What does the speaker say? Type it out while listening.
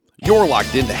You're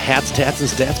locked into Hats, Tats, and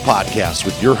Stats podcast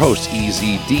with your hosts,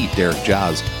 EZD, Derek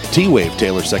Jaws, T-Wave,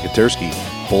 Taylor Sekatersky,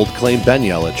 Bold Claim, Ben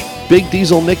Yelich, Big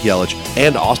Diesel, Nick Yelich,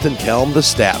 and Austin Kelm, the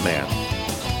Stat Man.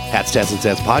 Hats, Tats, and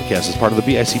Stats podcast is part of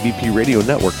the BICBP radio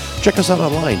network. Check us out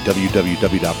online,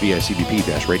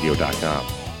 www.bicbp-radio.com.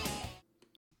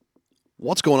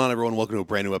 What's going on, everyone? Welcome to a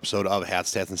brand new episode of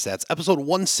Hats, Tats, and Stats, episode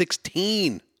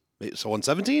 116. So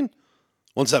 117?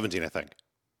 117, I think.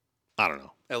 I don't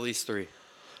know. At least three.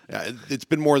 Yeah, it's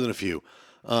been more than a few.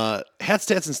 Hats,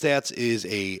 Stats, and Stats is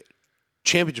a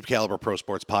championship caliber pro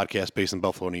sports podcast based in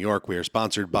Buffalo, New York. We are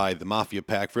sponsored by the Mafia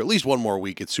Pack for at least one more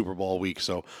week. It's Super Bowl week,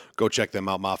 so go check them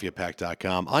out,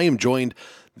 mafiapack.com. I am joined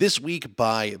this week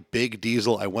by Big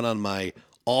Diesel. I went on my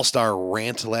all-star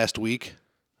rant last week.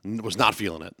 Was not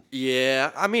feeling it.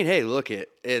 Yeah, I mean, hey, look, you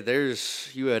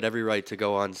had every right to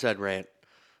go on said rant.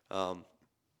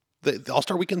 The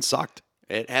all-star weekend sucked.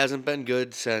 It hasn't been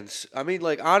good since. I mean,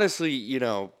 like, honestly,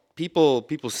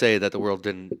 people say that the world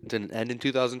didn't end in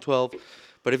 2012,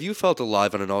 but have you felt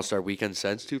alive on an all-star weekend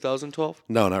since 2012?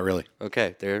 No, not really.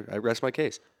 Okay, there, I rest my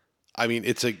case. I mean,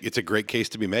 it's a great case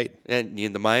to be made. And the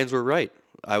Mayans were right.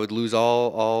 I would lose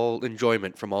all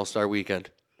enjoyment from all-star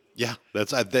weekend. Yeah,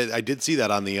 I did see that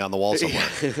on the wall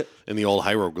somewhere in the old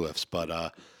hieroglyphs.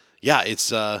 But yeah, it's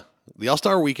the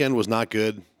All-Star weekend was not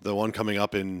good. The one coming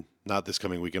up in not this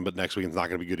coming weekend, but next weekend's not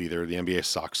going to be good either. The NBA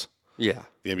sucks. Yeah,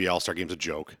 the NBA All-Star game's a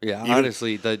joke. Yeah,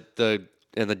 honestly, the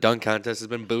dunk contest has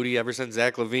been booty ever since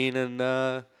Zach LaVine and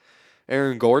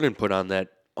Aaron Gordon put on that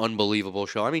unbelievable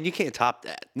show. I mean, you can't top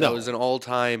that. That was an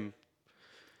all-time.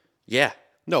 Yeah.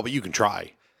 No, but you can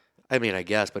try. I mean, I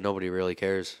guess, but nobody really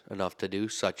cares enough to do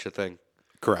such a thing.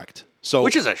 Correct. So,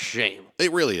 which is a shame.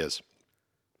 It really is.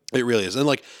 It really is. And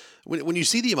like when you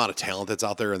see the amount of talent that's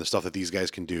out there and the stuff that these guys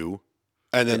can do,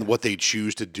 and then what they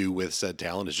choose to do with said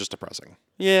talent is just depressing.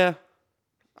 Yeah.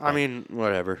 I mean,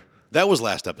 whatever. That was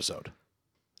last episode.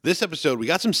 This episode, we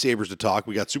got some Sabres to talk.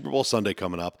 We got Super Bowl Sunday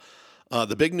coming up.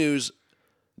 The big news,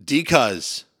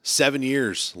 D-Cuz, 7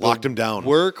 years, locked him down.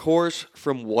 Workhorse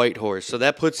from Whitehorse. So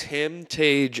that puts him,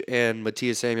 Tage, and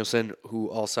Matthias Samuelsson, who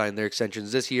all signed their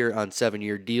extensions this year, on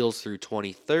 7-year deals through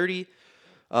 2030.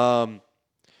 Now,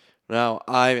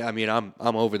 I mean, I'm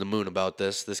over the moon about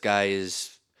this. This guy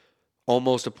is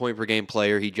almost a point-per-game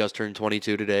player. He just turned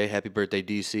 22 today. Happy birthday,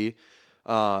 DC.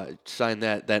 Signed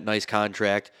that nice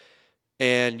contract.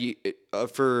 And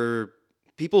for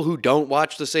people who don't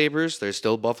watch the Sabres, there's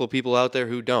still Buffalo people out there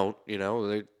who don't.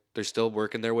 They're still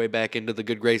working their way back into the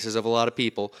good graces of a lot of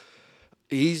people.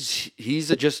 He's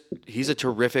a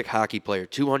terrific hockey player.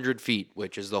 200 feet,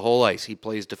 which is the whole ice. He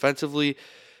plays defensively.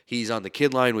 He's on the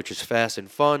kid line, which is fast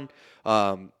and fun.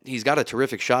 He's got a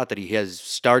terrific shot that he has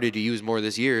started to use more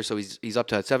this year. So he's up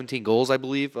to 17 goals, I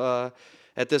believe,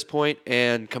 at this point.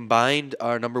 And combined,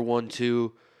 our number one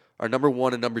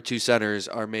and number two centers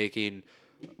are making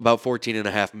about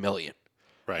 $14.5 million.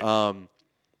 Right.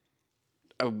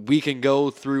 We can go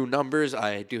through numbers.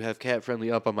 I do have Cat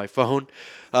Friendly up on my phone.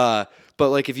 But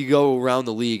like if you go around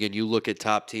the league and you look at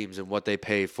top teams and what they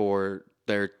pay for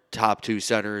their top two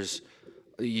centers,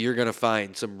 you're going to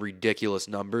find some ridiculous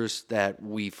numbers that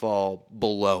we fall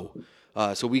below.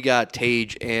 So we got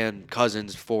Tage and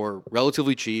Cousins for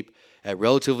relatively cheap at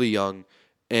relatively young.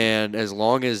 And as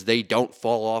long as they don't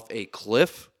fall off a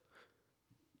cliff,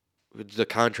 the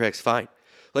contract's fine.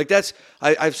 Like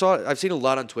I've seen a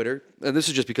lot on Twitter, and this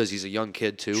is just because he's a young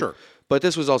kid too. Sure. But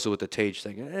this was also with the Tage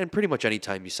thing, and pretty much any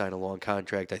time you sign a long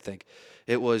contract, I think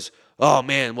it was, oh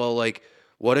man, well, like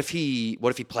what if he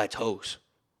plateaus?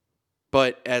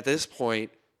 But at this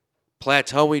point,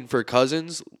 plateauing for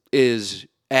Cousins is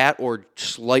at or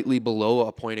slightly below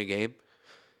a point a game.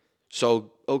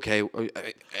 So, okay,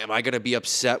 am I going to be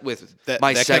upset with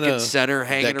my second center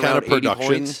hanging around 80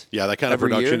 points? Yeah, that kind of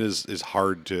production is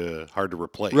hard to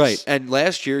replace. Right, and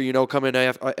last year, coming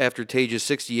after Tage's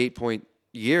 68-point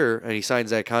year, and he signs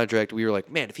that contract, we were like,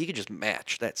 man, if he could just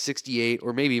match that 68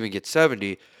 or maybe even get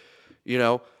 70,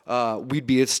 we'd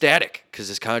be ecstatic because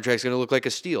his contract's going to look like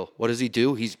a steal. What does he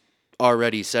do? He's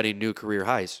already setting new career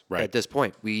highs at this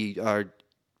point. We are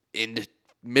in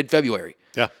mid-February.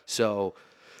 Yeah. So...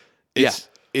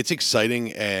 It's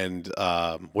exciting, and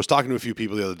was talking to a few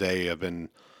people the other day. I've been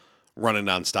running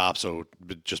nonstop, so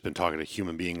just been talking to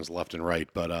human beings left and right.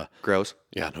 But gross.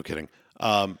 Yeah, no kidding.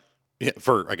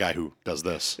 For a guy who does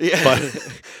this. Yeah. But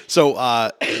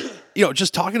so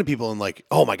just talking to people and like,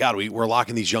 oh my God, we're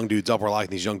locking these young dudes up. We're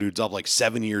locking these young dudes up like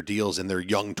 7-year deals in their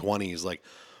young 20s. Like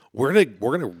we're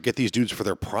gonna get these dudes for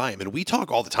their prime, and we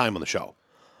talk all the time on the show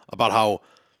about how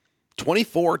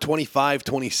 24, 25,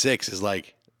 26 is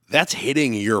like. That's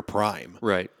hitting your prime.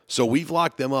 Right. So we've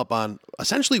locked them up on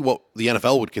essentially what the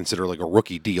NFL would consider like a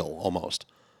rookie deal almost.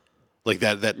 Like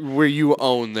that Where you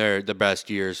own the best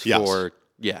years Yes.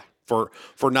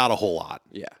 for not a whole lot.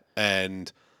 Yeah.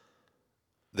 And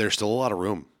there's still a lot of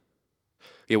room.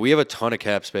 Yeah, we have a ton of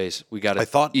cap space. We got I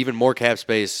thought- even more cap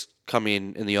space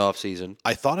coming in the offseason.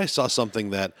 I thought I saw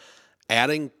something that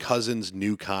adding Cousins'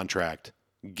 new contract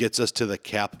gets us to the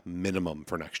cap minimum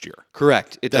for next year.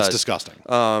 Correct. It That's does.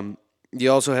 disgusting. You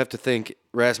also have to think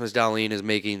Rasmus Dahlin is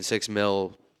making $6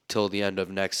 million till the end of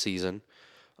next season,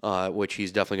 which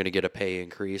he's definitely going to get a pay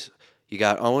increase. You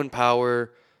got Owen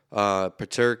Power,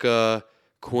 Paterka,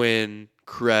 Quinn,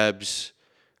 Krebs.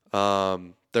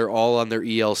 They're all on their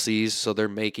ELCs, so they're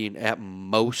making at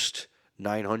most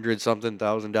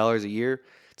 $900,000 a year.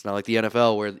 It's not like the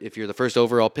NFL where if you're the first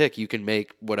overall pick, you can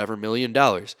make whatever $1 million.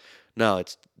 No,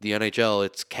 it's the NHL.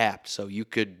 It's capped, so you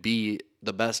could be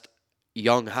the best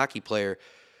young hockey player.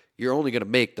 You're only going to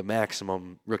make the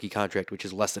maximum rookie contract, which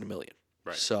is less than $1 million.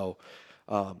 Right. So,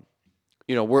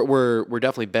 we're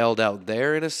definitely bailed out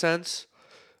there in a sense.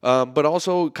 But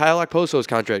also Kyle Okposo's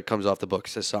contract comes off the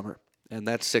books this summer, and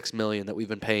that's $6 million that we've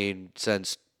been paying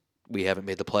since we haven't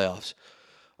made the playoffs.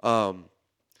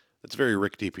 It's very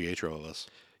Rick DiPietro of us.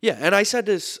 Yeah, and I said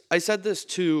this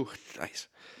too. Nice.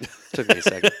 Took me a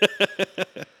second.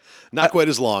 Not quite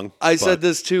as long. I but- said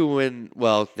this too when,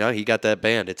 no, he got that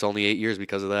banned. It's only 8 years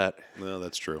because of that, No,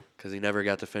 that's true. because he never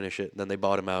got to finish it. And then they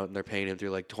bought him out, and they're paying him through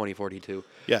like 2042.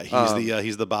 Yeah,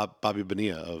 he's the Bobby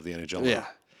Bonilla of the NHL. Yeah.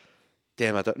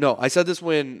 Damn, I said this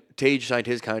when Tage signed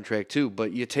his contract too,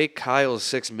 but you take Kyle's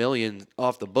 $6 million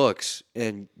off the books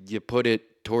and you put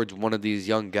it towards one of these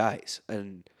young guys.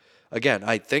 And again,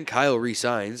 I think Kyle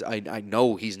resigns. I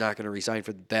know he's not going to resign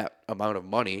for that amount of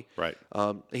money. Right.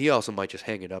 He also might just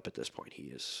hang it up at this point.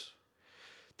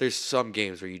 There's some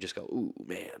games where you just go, ooh,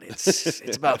 man,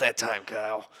 it's about that time,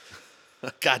 Kyle.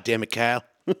 God damn it, Kyle.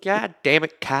 God damn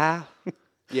it, Kyle.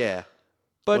 Yeah.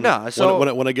 But no, so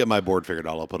when I get my board figured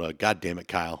out, I'll put a God damn it,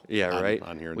 Kyle. Yeah, on, right.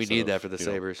 On here, We instead need of, that for the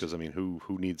Sabres. Because I mean, who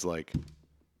needs like?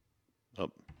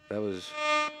 Oh, that was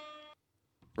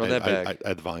run that back. I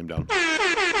had the volume down.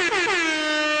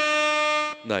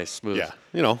 Nice, smooth. Yeah,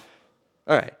 All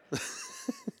right.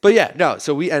 But yeah, no.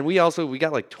 So we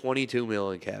got like 22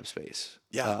 million cap space.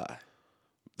 Yeah.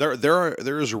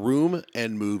 There is room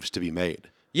and moves to be made.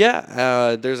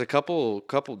 Yeah. There's a couple.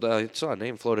 I saw a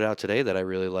name floated out today that I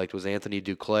really liked was Anthony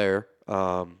Duclair.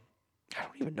 I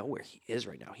don't even know where he is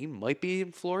right now. He might be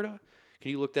in Florida.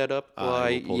 Can you look that up?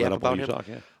 I will pull that up about while you him. talk,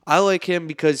 yeah. I like him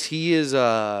because he is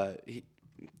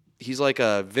he's like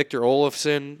a Victor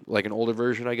Olofsson, like an older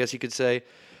version, I guess you could say.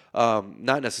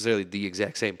 Not necessarily the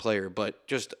exact same player, but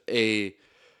just a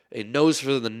nose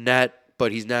for the net,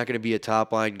 but he's not going to be a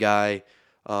top line guy.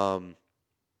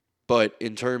 But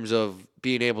in terms of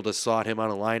being able to slot him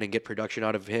on a line and get production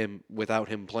out of him without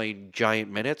him playing giant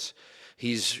minutes,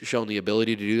 he's shown the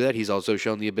ability to do that. He's also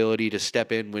shown the ability to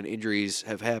step in when injuries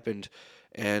have happened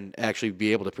and actually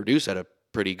be able to produce at a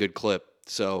pretty good clip.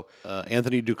 So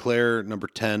Anthony Duclair, number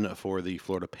 10 for the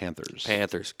Florida Panthers.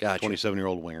 Gotcha.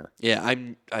 27-year-old winger. Yeah,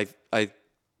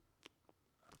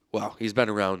 wow, he's been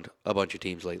around a bunch of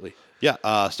teams lately.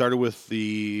 Yeah, started with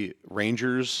the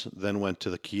Rangers, then went to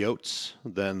the Coyotes,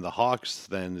 then the Hawks,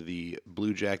 then the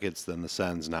Blue Jackets, then the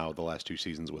Sens. Now the last 2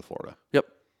 seasons with Florida. Yep.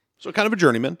 So kind of a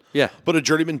journeyman. Yeah. But a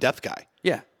journeyman depth guy.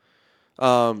 Yeah.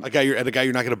 A guy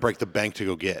you're not going to break the bank to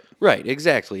go get. Right.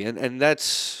 Exactly. And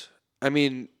that's, I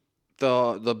mean,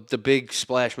 the big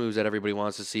splash moves that everybody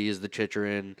wants to see is the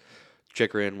Chychrun,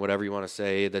 whatever you want to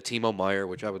say, the Timo Meier,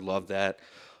 which I would love that.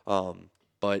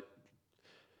 But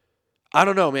I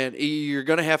don't know, man. You're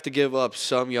going to have to give up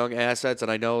some young assets,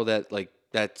 and I know that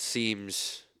that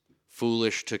seems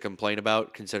foolish to complain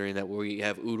about, considering that we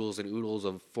have oodles and oodles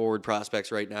of forward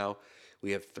prospects right now.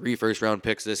 We have 3 first-round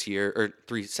picks this year, or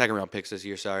 3 second-round picks this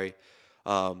year, sorry.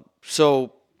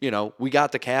 So, we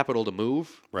got the capital to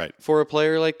move Right. for a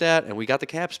player like that, and we got the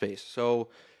cap space. So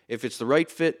if it's the right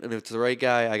fit and if it's the right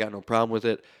guy, I got no problem with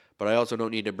it. But I also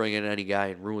don't need to bring in any guy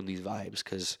and ruin these vibes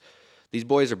because these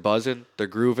boys are buzzing. They're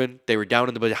grooving. They were down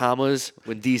in the Bahamas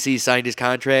when DC signed his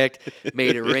contract,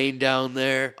 made it rain down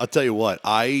there. I'll tell you what,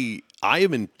 I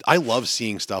love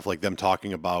seeing stuff like them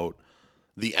talking about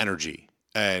the energy,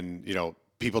 and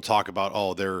people talk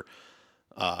about they're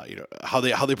how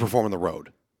they perform on the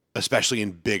road, especially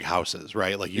in big houses,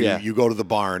 right? Like you go to the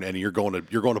barn and you're going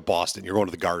to Boston, you're going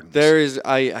to the Gardens.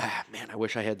 I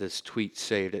wish I had this tweet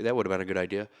saved. That would have been a good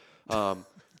idea.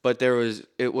 But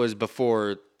it was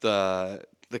before the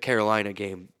Carolina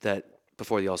game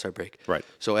before the All-Star break. Right.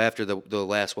 So after the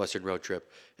last Western road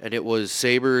trip, and it was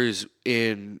Sabres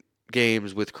in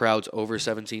games with crowds over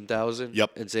 17,000.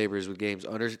 Yep. And Sabres with games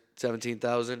under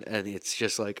 17,000, and it's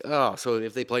just like, oh, so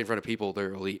if they play in front of people,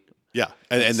 they're elite. Yeah,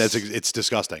 and it's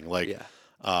disgusting. Like,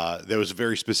 Yeah. there was a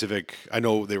very specific. I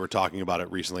know they were talking about it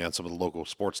recently on some of the local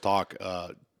sports talk,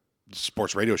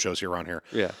 sports radio shows here around here.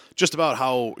 Yeah. Just about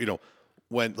how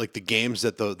when like the games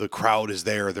that the crowd is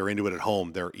there, they're into it at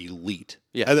home, they're elite.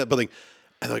 Yeah. And they're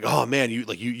like, oh man,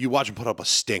 you watch them put up a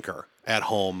stinker at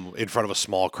home in front of a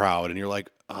small crowd, and you're like,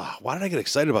 why did I get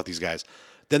excited about these guys?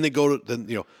 Then they go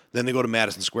to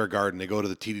Madison Square Garden. They go to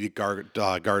the TD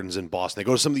Gardens in Boston. They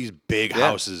go to some of these big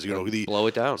houses. Blow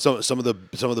it down. Some of the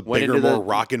Went bigger, into more the-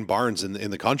 rockin' barns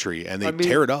in the country, and they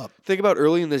tear it up. Think about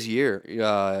early in this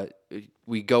year,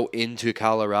 we go into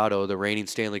Colorado, the reigning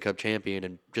Stanley Cup champion,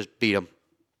 and just beat them.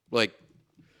 Like,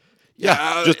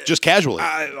 Just casually.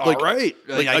 all right.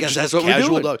 I guess just that's what we're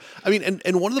casual doing. I mean,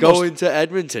 and one of the Go most into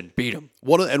Edmonton, beat them.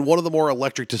 one of the more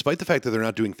electric, despite the fact that they're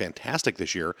not doing fantastic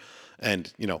this year,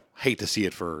 and hate to see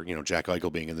it for Jack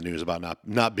Eichel being in the news about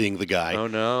not being the guy. Oh,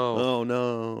 no. Oh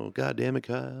no! God damn it,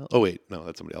 Kyle. Oh wait, no,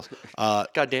 that's somebody else.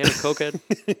 God damn it, cokehead.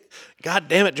 God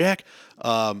damn it, Jack.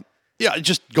 Yeah,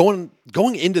 just going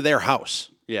into their house.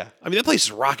 Yeah. I mean, that place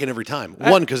is rocking every time.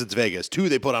 One, because it's Vegas. Two,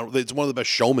 they put on. It's one of the best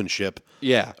showmanship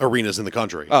arenas in the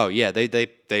country. Oh, yeah. They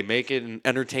make it an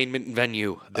entertainment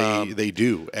venue. They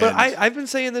do. And But I've been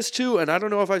saying this too, and I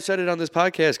don't know if I've said it on this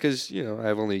podcast because,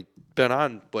 I've only been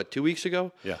on, 2 weeks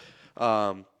ago? Yeah.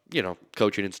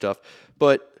 Coaching and stuff.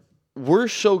 But we're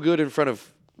so good in front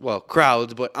of,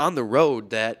 crowds, but on the road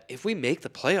that if we make the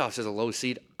playoffs as a low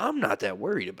seed, I'm not that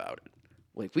worried about it.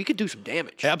 Like, we could do some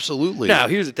damage. Absolutely. Now,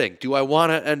 here's the thing. Do I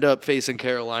want to end up facing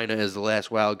Carolina as the last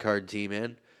wild card team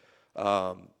in?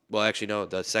 Actually, no.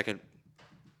 The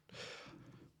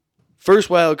first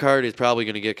wild card is probably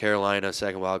going to get Carolina.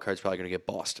 Second wild card is probably going to get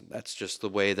Boston. That's just the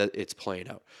way that it's playing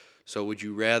out. So would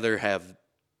you rather have,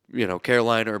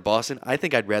 Carolina or Boston? I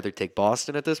think I'd rather take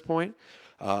Boston at this point.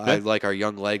 I like our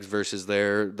young legs versus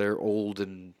their old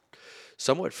and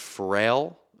somewhat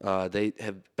frail. They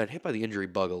have been hit by the injury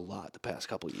bug a lot the past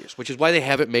couple of years, which is why they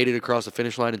haven't made it across the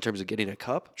finish line in terms of getting a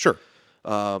cup. Sure.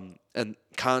 And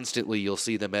constantly you'll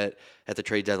see them at the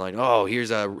trade deadline. Oh,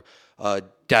 here's a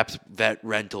depth vet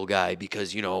rental guy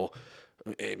because, in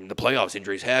the playoffs,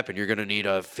 injuries happen. You're going to need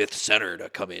a fifth center to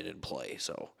come in and play.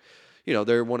 So,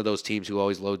 they're one of those teams who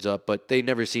always loads up, but they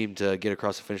never seem to get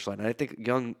across the finish line. And I think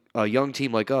a young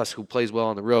team like us who plays well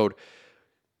on the road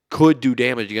could do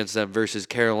damage against them versus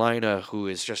Carolina, who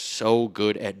is just so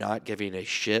good at not giving a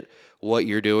shit what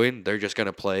you're doing. They're just going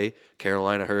to play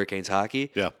Carolina Hurricanes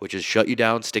hockey, which is shut you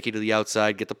down, stick you to the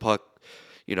outside, get the puck,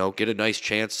 get a nice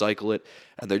chance, cycle it.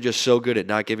 And they're just so good at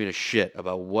not giving a shit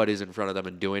about what is in front of them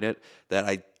and doing it that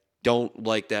I don't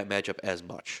like that matchup as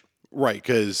much. Right,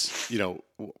 because,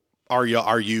 our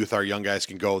youth, our young guys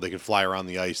can go, they can fly around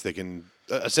the ice, they can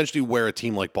essentially wear a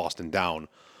team like Boston down.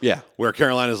 Yeah. Where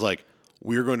Carolina's like,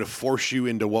 we're going to force you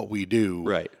into what we do,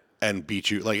 right, and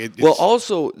beat you. Like,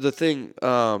 also the thing,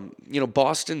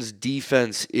 Boston's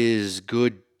defense is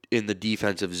good in the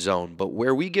defensive zone, but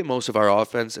where we get most of our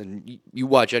offense, and you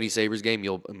watch any Sabres game,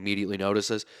 you'll immediately notice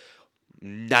this.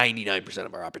 99%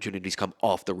 of our opportunities come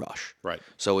off the rush. Right.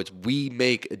 So it's we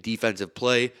make a defensive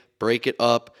play, break it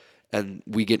up, and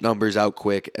we get numbers out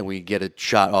quick, and we get a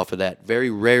shot off of that. Very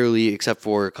rarely, except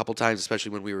for a couple times,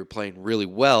 especially when we were playing really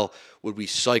well, would we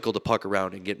cycle the puck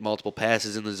around and get multiple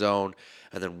passes in the zone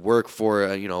and then work for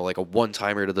like a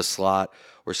one-timer to the slot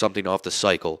or something off the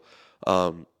cycle.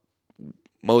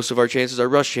 Most of our chances are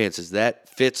rush chances. That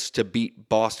fits to beat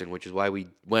Boston, which is why we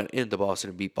went into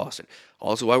Boston and beat Boston.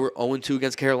 Also why we're 0-2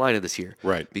 against Carolina this year.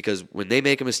 Right. Because when they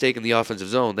make a mistake in the offensive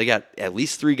zone, they got at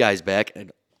least 3 guys back,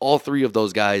 and all 3 of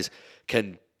those guys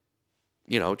can,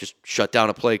 just shut down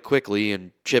a play quickly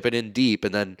and chip it in deep,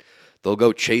 and then they'll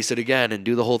go chase it again and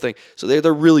do the whole thing. So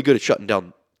they're really good at shutting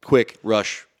down quick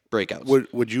rush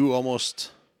breakouts. Would you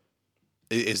almost?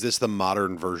 Is this the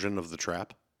modern version of the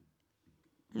trap?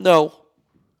 No.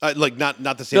 Like not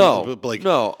the same. No. But like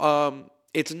no.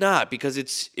 It's not, because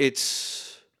it's.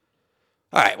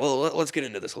 All right, well, let's get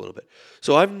into this a little bit.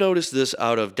 So I've noticed this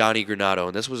out of Donnie Granato,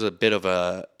 and this was a bit of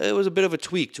a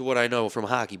tweak to what I know from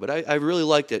hockey, but I really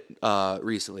liked it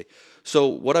recently. So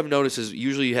what I've noticed is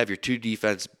usually you have your 2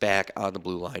 defense back on the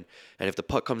blue line, and if the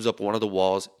puck comes up one of the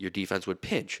walls, your defense would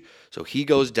pinch. So he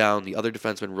goes down, the other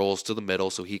defenseman rolls to the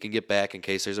middle so he can get back in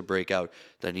case there's a breakout.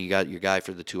 Then you got your guy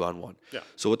for the 2-on-1. Yeah.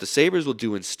 So what the Sabres will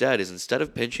do instead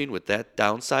of pinching with that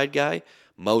downside guy,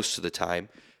 most of the time,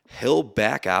 he'll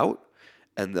back out,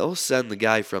 and they'll send the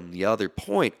guy from the other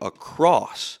point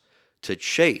across to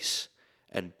chase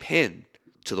and pin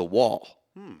to the wall.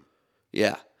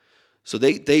 Yeah. So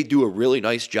they do a really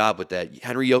nice job with that.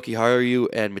 Henry Yokiharu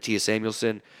and Matthias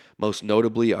Samuelsson, most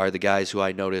notably, are the guys who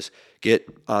I notice get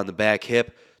on the back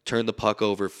hip, turn the puck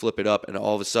over, flip it up, and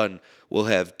all of a sudden we'll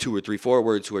have 2 or 3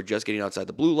 forwards who are just getting outside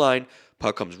the blue line.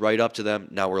 Puck comes right up to them.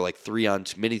 Now we're like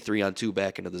 3-on-2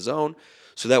 back into the zone.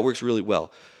 So that works really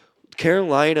well.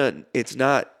 Carolina, it's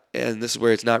not, and this is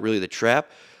where it's not really the trap.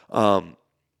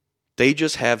 They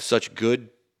just have such good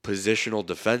positional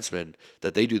defensemen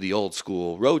that they do the old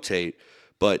school rotate,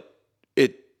 but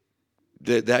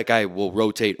that guy will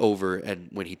rotate over, and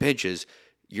when he pinches,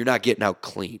 you're not getting out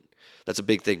clean. That's a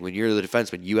big thing. When you're the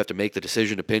defenseman, you have to make the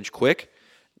decision to pinch quick.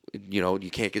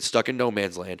 You can't get stuck in no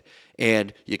man's land,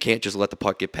 and you can't just let the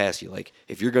puck get past you. Like,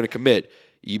 if you're going to commit,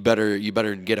 you better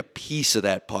get a piece of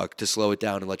that puck to slow it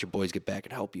down and let your boys get back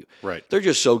and help you. Right. They're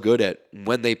just so good at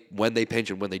when they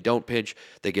pinch and when they don't pinch,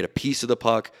 they get a piece of the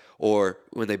puck, or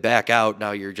when they back out,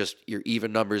 now you're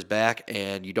even numbers back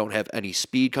and you don't have any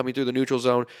speed coming through the neutral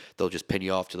zone. They'll just pin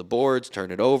you off to the boards,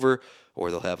 turn it over, or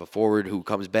they'll have a forward who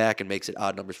comes back and makes it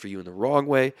odd numbers for you in the wrong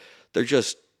way. They're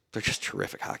just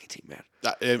terrific hockey team, man.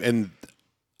 And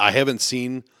I haven't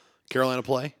seen Carolina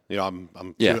play.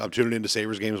 I'm tuning into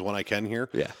Sabres games when I can here.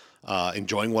 Yeah.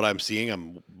 Enjoying what I'm seeing. I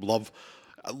love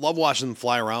watching them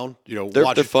fly around.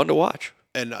 They're fun to watch.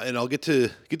 And I'll get to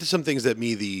some things that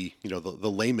me, the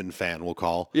layman fan will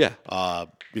call. Yeah.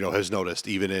 Has noticed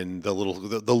even in the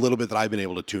little bit that I've been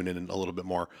able to tune in a little bit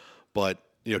more. But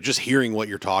just hearing what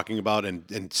you're talking about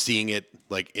and seeing it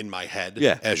like in my head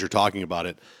as you're talking about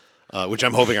it. Which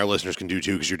I'm hoping our listeners can do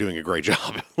too, because you're doing a great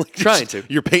job. Trying to.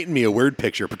 You're painting me a word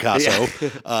picture, Picasso.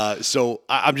 Yeah. So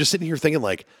I'm just sitting here thinking,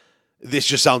 like, this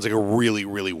just sounds like a really,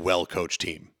 really well-coached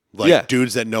team. Like,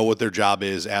 dudes that know what their job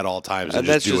is at all times and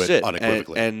just do it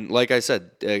unequivocally. And like I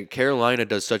said, Carolina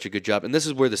does such a good job. And this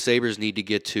is where the Sabres need to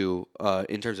get to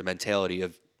in terms of mentality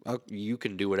of, you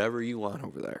can do whatever you want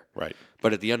over there. Right.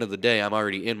 But at the end of the day, I'm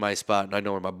already in my spot and I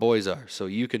know where my boys are. So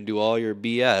you can do all your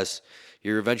BS.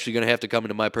 You're eventually going to have to come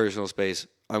into my personal space.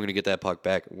 I'm going to get that puck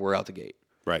back. We're out the gate.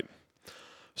 Right.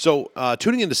 So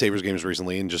tuning into Sabres games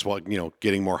recently and just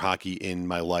getting more hockey in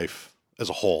my life as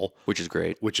a whole, which is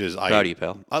great. Proud of you,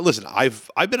 pal. Listen,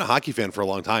 I've been a hockey fan for a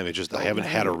long time. It's just I haven't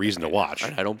had a reason to watch.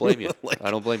 I don't blame you.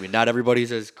 I don't blame you. Not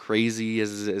everybody's as crazy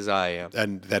as I am,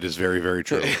 and that is very, very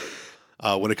true.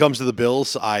 When it comes to the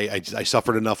Bills, I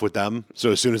suffered enough with them.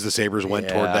 So as soon as the Sabres went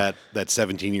toward that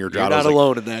 17-year drought, you're not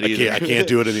alone in that either. I can't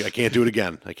do it. I can't do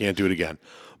it again.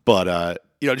 But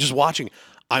just watching,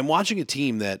 I'm watching a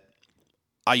team that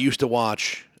I used to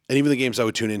watch, and even the games I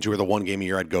would tune into, or the one game a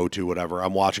year I'd go to, whatever.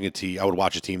 I'm watching I would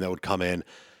watch a team that would come in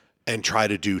and try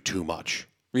to do too much.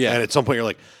 Yeah. And at some point, you're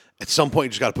like, you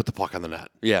just got to put the puck on the net.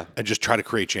 Yeah. And just try to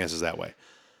create chances that way.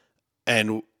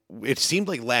 And it seemed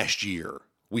like last year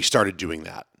we started doing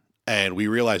that, and we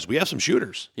realized we have some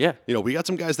shooters. Yeah. We got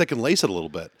some guys that can lace it a little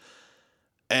bit.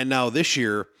 And now this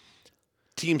year,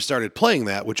 teams started playing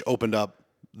that, which opened up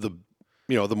the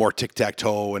more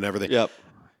tic-tac-toe and everything. Yep.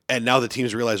 And now the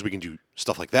teams realize we can do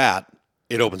stuff like that.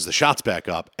 It opens the shots back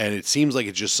up, and it seems like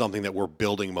it's just something that we're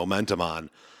building momentum on.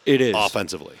 It is.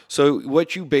 Offensively. So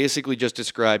what you basically just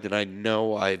described, and I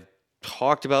know I've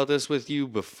talked about this with you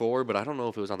before, but I don't know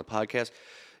if it was on the podcast.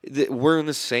 We're in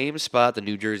the same spot the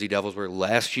New Jersey Devils were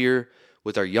last year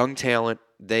with our young talent.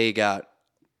 They got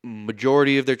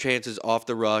majority of their chances off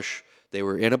the rush. They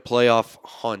were in a playoff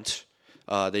hunt.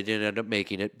 They didn't end up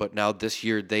making it, but now this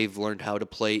year they've learned how to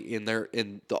play in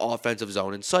the offensive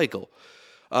zone and cycle.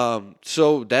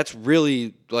 So that's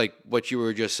really like what you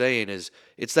were just saying is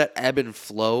it's that ebb and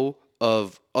flow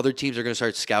of other teams are going to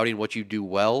start scouting what you do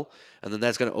well, and then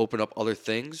that's going to open up other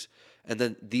things. And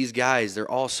then these guys, they're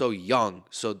all so young.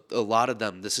 So a lot of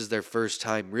them, this is their first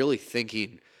time really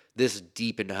thinking this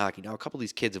deep into hockey. Now, a couple of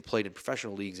these kids have played in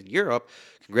professional leagues in Europe.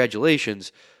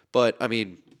 Congratulations. But, I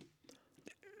mean,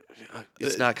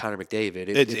 it's not Connor McDavid.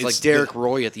 It's like Derek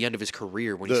Roy at the end of his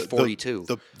career when he's 42.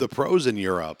 The pros in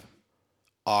Europe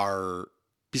are...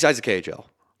 Besides the KHL.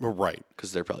 Right.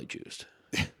 Because they're probably juiced.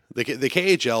 The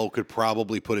KHL could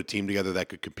probably put a team together that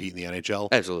could compete in the NHL.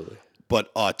 Absolutely.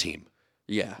 But a team.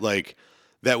 Yeah. Like,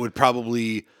 that would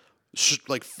probably,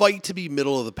 fight to be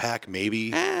middle of the pack,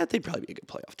 maybe. They'd probably be a good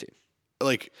playoff team.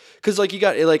 Because, you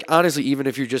got, honestly, even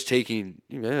if you're just taking,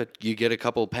 you get a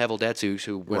couple Pavel Datsyuks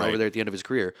who went over there at the end of his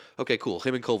career. Okay, cool.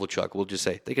 Him and Kovalchuk, we'll just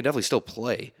say, they can definitely still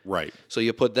play. Right. So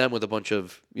you put them with a bunch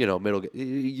of, middle,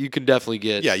 you can definitely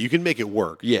get. Yeah, you can make it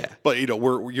work. Yeah. But,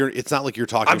 it's not like you're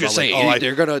talking about. I'm just saying,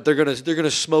 they're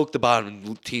gonna smoke the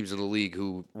bottom teams in the league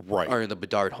who are in the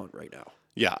Bedard hunt right now.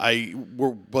 Yeah,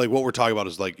 what we're talking about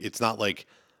is it's not like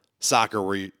soccer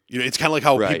where it's kind of like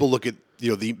how people look at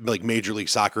the Major League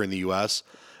Soccer in the U.S.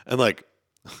 And like,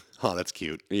 oh, that's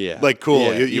cute. Yeah. Like,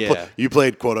 cool. Yeah, yeah. You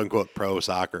played quote unquote pro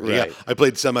soccer. Yeah. Right. I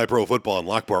played semi pro football in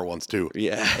Lockport once too.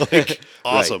 Yeah. Like,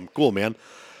 awesome. Right. Cool, man.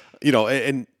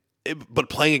 But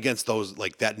playing against those,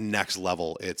 like that next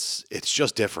level, it's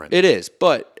just different. It is.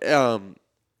 But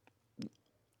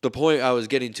the point I was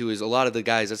getting to is a lot of the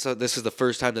guys, this is the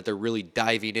first time that they're really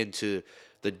diving into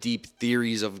the deep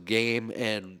theories of game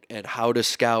and how to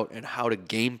scout and how to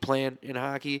game plan in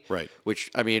hockey. Right.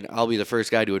 Which, I mean, I'll be the first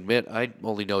guy to admit I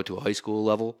only know to a high school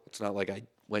level. It's not like I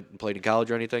went and played in college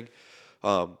or anything.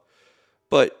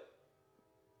 But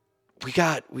we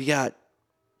got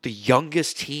the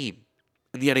youngest team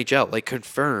in the NHL, like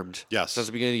confirmed. Yes. Since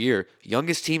the beginning of the year,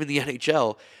 youngest team in the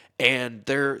NHL, and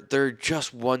they're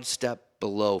just one step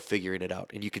below figuring it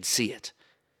out, and you can see it.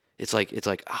 It's like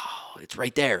oh, it's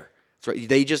right there. It's right.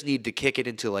 They just need to kick it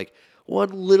into like one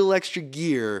little extra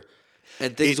gear,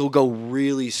 and things will go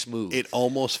really smooth. It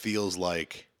almost feels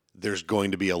like there's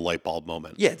going to be a light bulb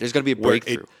moment. Yeah, there's going to be a where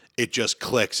breakthrough. It just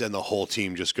clicks and the whole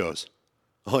team just goes,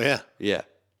 oh yeah, Yeah.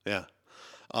 yeah.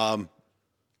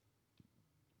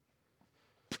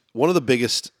 One of the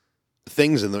biggest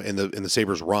things in the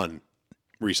Sabres run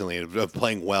recently of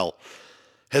playing well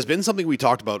has been something we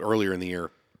talked about earlier in the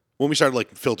year when we started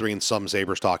like filtering in some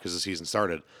Sabres talk as the season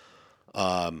started.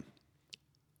 Have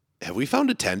we found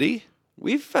a Tendy?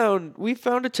 We found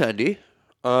a Tendy.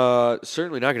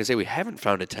 Certainly not going to say we haven't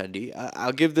found a Tendy.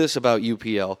 I'll give this about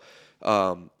UPL.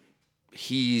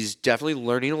 He's definitely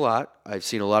learning a lot. I've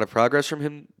seen a lot of progress from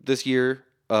him this year,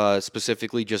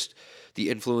 specifically just the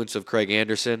influence of Craig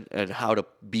Anderson and how to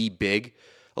be big.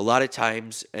 A lot of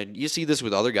times, and you see this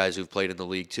with other guys who've played in the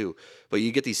league too, but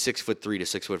you get these 6'3" to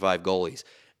 6'5" goalies,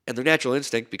 and their natural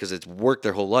instinct, because it's worked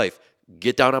their whole life,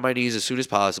 get down on my knees as soon as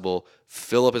possible,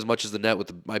 fill up as much as the net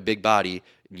with my big body,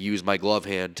 and use my glove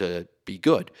hand to be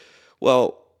good.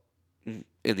 Well, in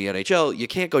the NHL, you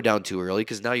can't go down too early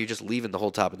because now you're just leaving the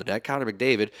whole top of the net. Connor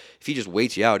McDavid, if he just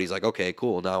waits you out, he's like, okay,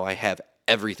 cool, now I have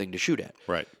everything to shoot at.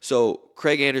 Right. So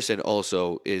Craig Anderson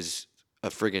also is a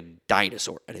friggin'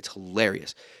 dinosaur, and it's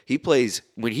hilarious.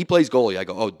 When he plays goalie, I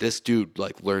go, oh, this dude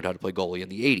like learned how to play goalie in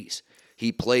the 80s.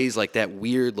 He plays like that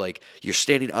weird, like you're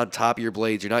standing on top of your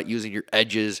blades, you're not using your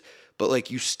edges, but like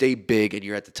you stay big and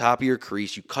you're at the top of your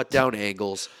crease, you cut down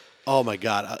angles. Oh my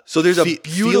God! So there's a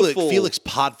beautiful Felix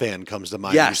Potvin comes to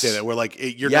mind. Yes. When you say that, where like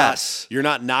you're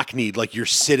not knock kneed, like you're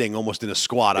sitting almost in a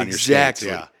squat on your skates.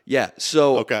 Yeah.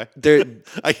 So okay.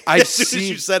 I've as soon as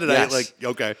you said it, yes. I like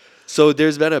okay. So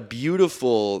there's been a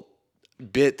beautiful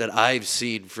bit that I've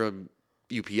seen from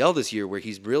UPL this year where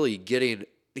he's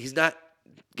not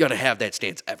going to have that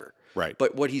stance ever. Right.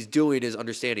 But what he's doing is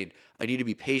understanding, I need to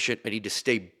be patient. I need to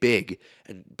stay big.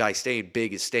 And by staying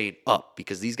big is staying up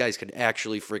because these guys can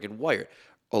actually friggin' wire.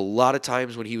 A lot of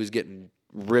times when he was getting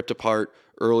ripped apart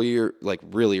earlier, like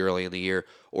really early in the year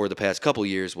or the past couple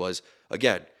years was,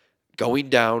 again, going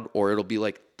down, or it'll be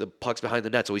like the puck's behind the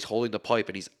net. So he's holding the pipe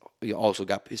and he also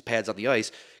got his pads on the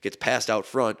ice, gets passed out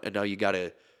front, and now you got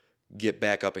to get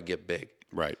back up and get big.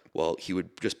 Right. Well, he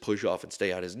would just push off and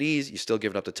stay on his knees. You're still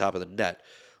giving up the top of the net.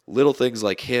 Little things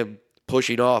like him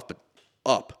pushing off, but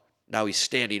up. Now he's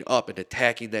standing up and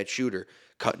attacking that shooter,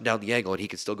 cutting down the angle, and he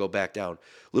can still go back down.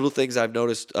 Little things I've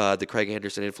noticed the Craig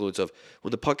Anderson influence of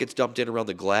when the puck gets dumped in around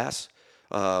the glass,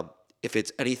 if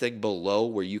it's anything below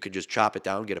where you can just chop it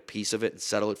down, get a piece of it, and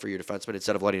settle it for your defenseman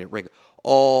instead of letting it ring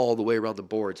all the way around the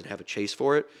boards and have a chase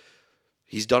for it.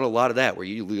 He's done a lot of that where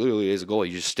you literally, as a goalie,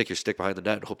 you just stick your stick behind the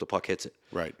net and hope the puck hits it.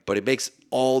 Right. But it makes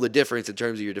all the difference in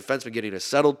terms of your defenseman getting a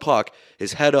settled puck,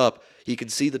 his head up, he can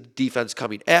see the defense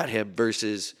coming at him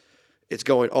versus it's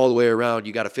going all the way around.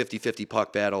 You got a 50-50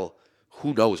 puck battle.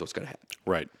 Who knows what's going to happen?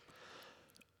 Right.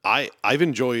 I've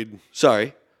enjoyed.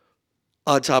 Sorry.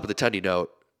 On top of the Tendy note,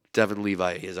 Devin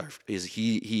Levi is our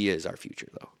future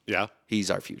though. Yeah. He's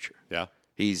our future. Yeah.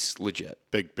 He's legit.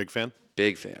 Big fan.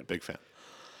 Big fan. Big fan.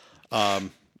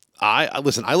 I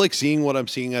listen. I like seeing what I'm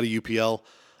seeing out of UPL.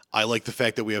 I like the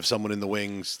fact that we have someone in the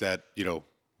wings that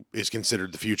is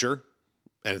considered the future,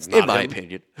 and it's not in my him,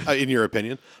 opinion. In your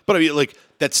opinion, but I mean, like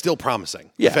that's still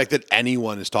promising. Yeah. The fact that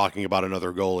anyone is talking about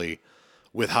another goalie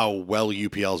with how well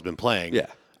UPL's been playing. Yeah.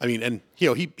 I mean, and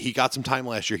he got some time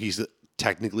last year. He's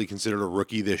technically considered a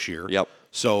rookie this year. Yep.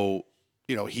 So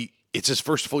it's his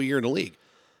first full year in the league.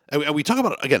 And we talk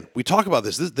about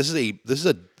this. This is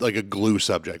a like a glue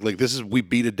subject. Like we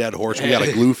beat a dead horse. We got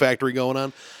a glue factory going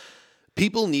on.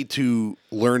 People need to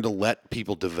learn to let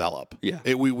people develop.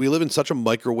 Yeah. We live in such a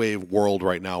microwave world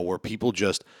right now where people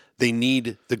they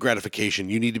need the gratification.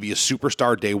 You need to be a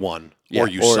superstar day one, or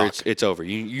you suck. It's over.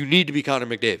 You need to be Connor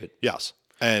McDavid. Yes.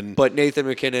 But Nathan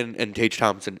McKinnon and Tage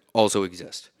Thompson also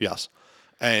exist. Yes.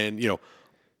 And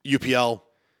UPL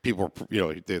people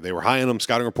were they were high on him,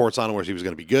 scouting reports on him where he was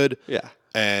going to be good. Yeah.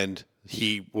 And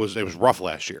it was rough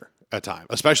last year at time,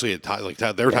 especially at time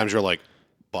there were times you're like,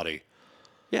 buddy,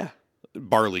 Yeah.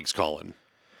 bar league's calling.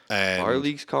 And Our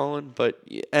league's calling, but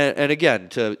and again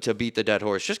to beat the dead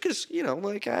horse, just because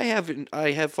like I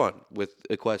have fun with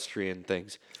equestrian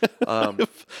things. just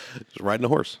riding a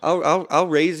horse. I'll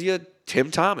raise you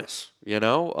Tim Thomas,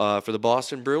 for the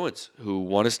Boston Bruins, who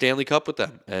won a Stanley Cup with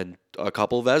them and a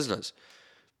couple of Vezinas.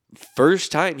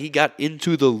 First time he got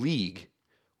into the league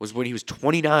was when he was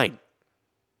 29,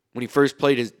 when he first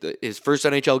played his first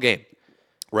NHL game.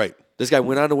 Right. This guy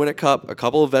went on to win a cup, a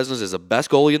couple of Vezinas, as the best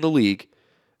goalie in the league,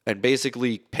 and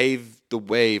basically paved the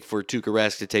way for Tuukka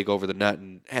Rask to take over the net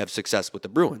and have success with the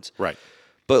Bruins. Right.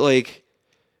 But and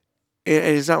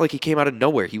it's not like he came out of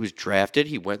nowhere. He was drafted.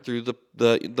 He went through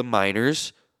the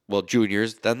minors,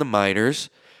 juniors, then the minors,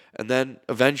 and then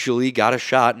eventually got a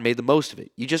shot and made the most of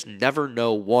it. You just never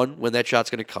know, one, when that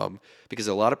shot's going to come, because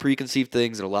a lot of preconceived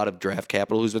things and a lot of draft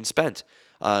capital has been spent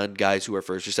on guys who are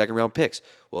first or second round picks.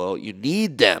 Well, you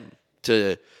need them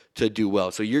to do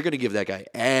well. So you're going to give that guy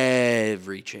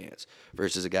every chance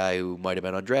versus a guy who might have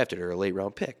been undrafted or a late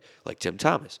round pick like Tim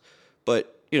Thomas.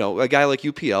 But, a guy like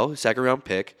UPL, second round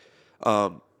pick,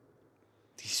 can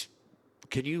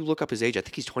you look up his age? I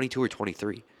think he's 22 or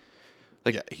 23.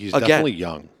 He's definitely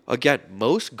young. Again,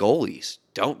 most goalies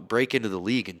don't break into the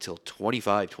league until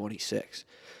 25, 26.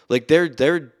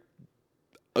 They're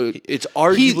it's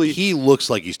arguably he looks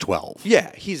like he's 12.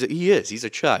 Yeah, he is. He's a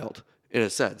child in a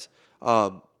sense.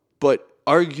 But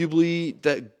arguably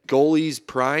that goalies'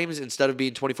 primes, instead of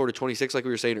being 24 to 26 like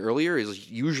we were saying earlier, is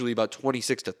usually about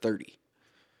 26 to 30.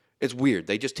 It's weird.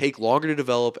 They just take longer to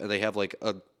develop and they have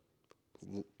a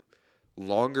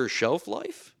longer shelf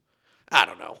life. I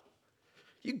don't know.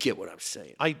 You get what I'm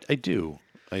saying. I do.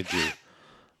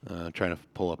 Trying to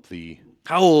pull up the...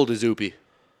 How old is Oopie?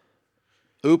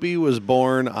 Oopie was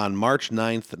born on March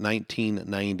 9th,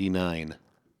 1999.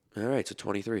 All right, so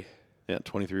 23. Yeah,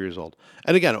 23 years old.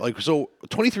 And again,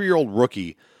 23-year-old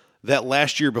rookie, that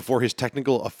last year before his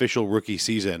technical official rookie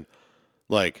season,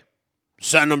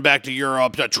 send him back to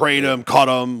Europe, to trade him, cut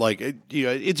him.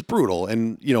 It's brutal.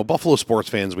 And, Buffalo sports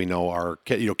fans we know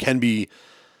can be,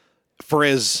 for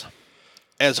as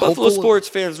Buffalo sports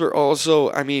fans were also,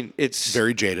 it's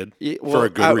very jaded for a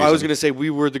good reason. I was going to say we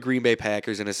were the Green Bay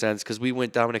Packers in a sense because we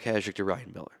went Dominic Hasek to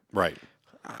Ryan Miller. Right.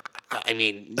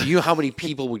 You know how many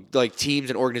people would teams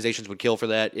and organizations would kill for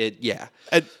that? And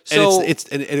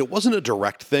it wasn't a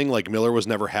direct thing. Miller was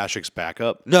never Hasek's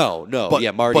backup. No,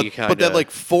 Marty kind of. But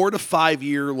that 4 to 5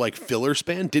 year filler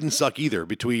span didn't suck either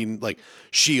between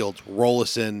Shields,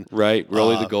 Rollison, right,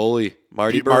 Rolly the goalie,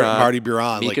 Marty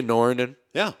Biron, Mika Norinen.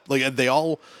 Yeah, they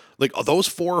all those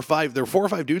 4 or 5. There were 4 or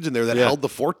 5 dudes in there that held the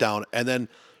fort down and then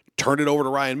turned it over to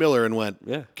Ryan Miller and went,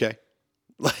 okay,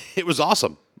 it was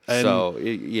awesome. And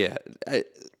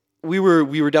we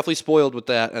were definitely spoiled with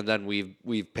that, and then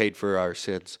we've paid for our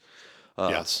sins.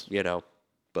 Yes,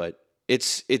 but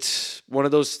it's one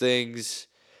of those things.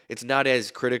 It's not as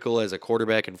critical as a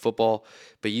quarterback in football,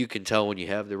 but you can tell when you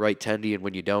have the right tendy and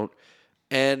when you don't.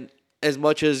 And as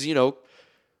much as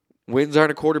wins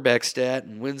aren't a quarterback stat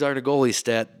and wins aren't a goalie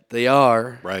stat, they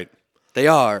are. Right. They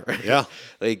are. Yeah.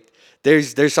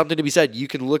 There's something to be said. You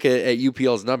can look at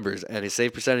UPL's numbers, and his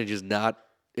save percentage is not.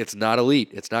 It's not elite.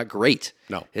 It's not great.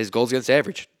 No. His goals against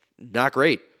average, not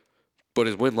great. But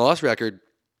his win-loss record,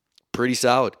 pretty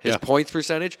solid. His points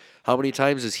percentage, how many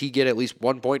times does he get at least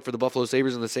 1 point for the Buffalo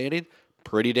Sabres in the standing?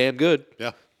 Pretty damn good.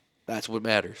 Yeah. That's what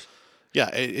matters. Yeah,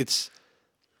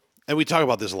 and we talk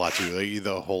about this a lot too.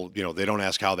 The whole, they don't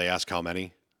ask how, they ask how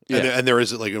many. Yeah. And there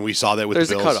is, and we saw that with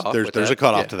the Bills. There's a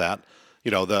cutoff to that.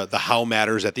 The how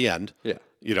matters at the end. Yeah.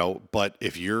 But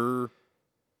if you're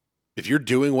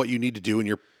doing what you need to do and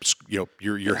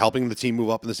you're helping the team move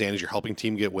up in the standings, you're helping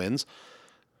team get wins,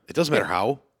 it doesn't matter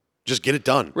how, just get it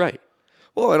done. Right.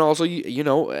 Well, and also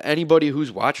anybody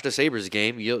who's watched a Sabres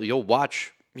game, you'll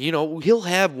watch, he'll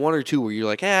have 1 or 2 where you're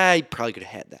like, he probably could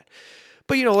have had that.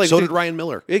 But so did Ryan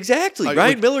Miller. Exactly.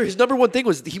 Ryan Miller, his number one thing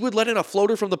was he would let in a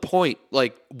floater from the point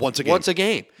once a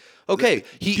game. Okay,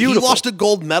 he lost a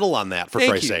gold medal on that, for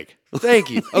Christ's sake. Thank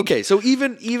you. Okay, so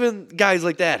even guys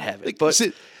like that have it. But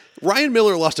Ryan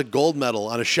Miller lost a gold medal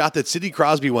on a shot that Sidney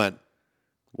Crosby went,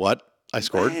 what? I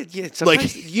scored? Yeah,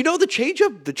 sometimes, the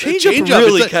changeup. The changeup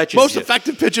really catches most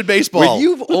effective pitch in baseball. When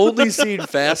you've only seen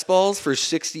fastballs for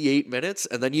 68 minutes,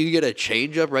 and then you get a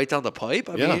changeup right down the pipe.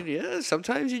 I mean,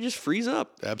 sometimes you just freeze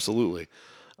up. Absolutely.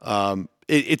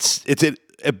 It's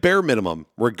a bare minimum,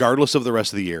 regardless of the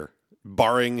rest of the year,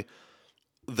 barring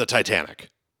the Titanic.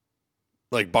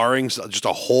 Like barring just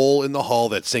a hole in the hull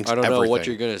that sinks I don't everything. know what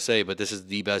you're gonna say, but this is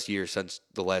the best year since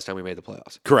the last time we made the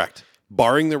playoffs. Correct.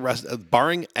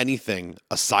 Barring anything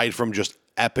aside from just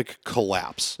epic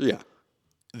collapse, Yeah,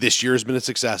 this year has been a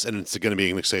success, and it's going to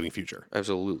be an exciting future.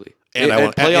 absolutely. And I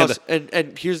want- playoffs.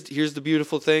 And here's the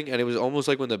beautiful thing, and it was almost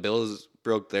like when the Bills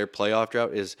broke their playoff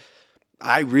drought. Is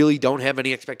I really don't have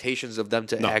any expectations of them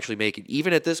to actually make it.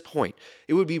 Even at this point,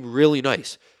 it would be really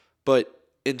nice. But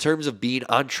in terms of being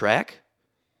on track,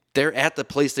 they're at the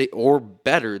place or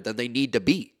better than they need to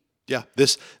be. Yeah,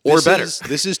 this better.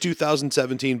 This is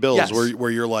 2017 Bills, Yes. where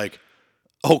you're like,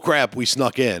 oh crap, we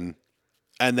snuck in,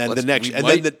 and then the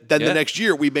next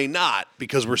year we may not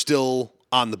because we're still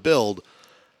on the build,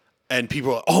 and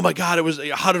people are like, oh my god,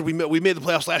 how did we made the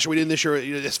playoffs last year, we didn't this year,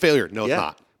 it's failure. No, it's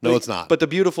not. No, it's not. But the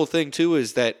beautiful thing too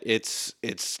is that it's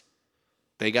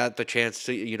they got the chance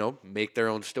to make their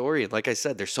own story, and like I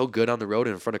said, they're so good on the road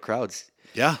and in front of crowds.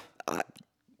 Yeah,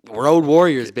 Road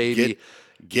Warriors, baby.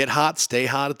 Get hot, stay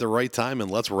hot at the right time,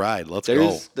 and let's ride. Let's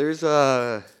go. There's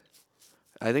I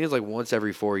think it's like once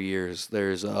every 4 years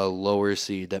there's a lower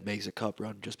seed that makes a cup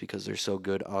run just because they're so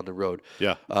good on the road.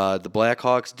 Yeah. The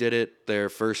Blackhawks did it their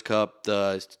first cup.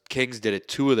 The Kings did it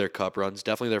 2 of their cup runs.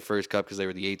 Definitely their first cup because they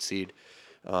were the 8th seed.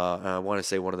 And I want to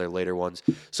say one of their later ones.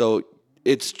 So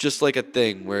it's just like a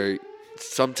thing where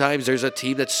sometimes there's a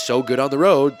team that's so good on the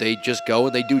road they just go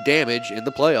and they do damage in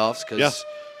the playoffs because.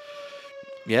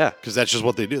 Yeah. Because that's just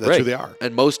what they do. That's who they are.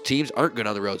 And most teams aren't good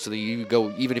on the road. So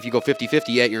even if you go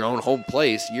 50-50 at your own home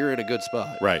place, you're in a good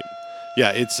spot. Right.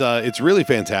 Yeah, it's really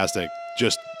fantastic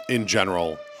just in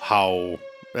general how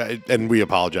and we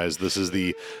apologize. This is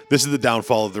the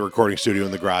downfall of the recording studio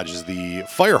in the garage is the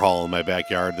fire hall in my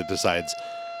backyard that decides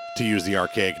to use the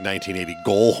archaic 1980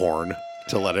 goal horn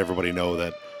to let everybody know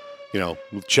that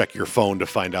check your phone to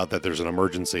find out that there's an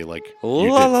emergency. Like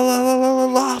La la la la la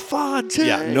la Fontaine.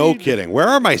 Yeah, no kidding. Where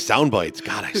are my sound bites?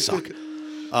 God, I suck. This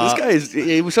guy is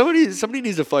somebody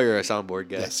needs to fire a soundboard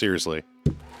guy. Yeah, seriously.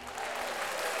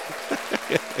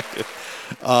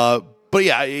 But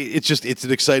yeah, it's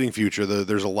an exciting future.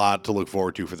 There's a lot to look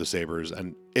forward to for the Sabres,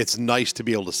 and it's nice to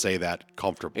be able to say that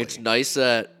comfortably. It's nice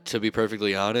that, to be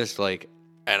perfectly honest,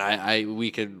 and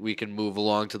we can move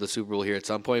along to the Super Bowl here at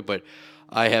some point, but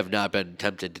I have not been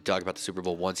tempted to talk about the Super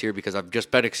Bowl once here because I've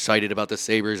just been excited about the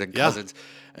Sabres and Cousins.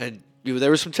 And there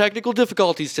were some technical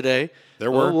difficulties today.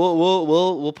 There were.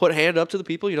 We'll put a hand up to the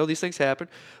people. These things happen.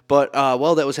 But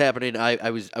while that was happening, I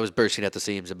was bursting at the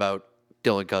seams about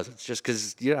Dylan Cousins just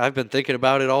because I've been thinking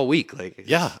about it all week.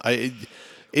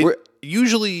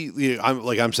 Usually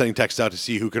I'm sending texts out to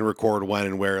see who can record when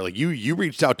and where. Like you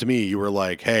reached out to me. You were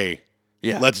like, hey.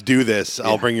 Yeah. Let's do this.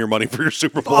 I'll bring your money for your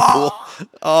Super Bowl pool.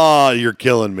 Oh, you're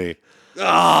killing me.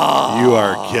 Oh. You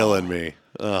are killing me.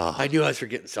 Oh. I knew I was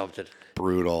forgetting something.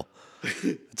 Brutal.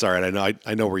 It's all right.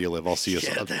 I know where you live. I'll see you.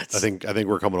 I think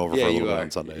we're coming over for a little bit on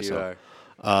Sunday.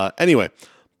 Anyway,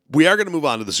 we are going to move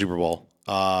on to the Super Bowl.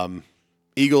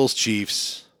 Eagles,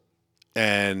 Chiefs,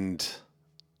 and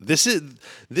this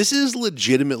is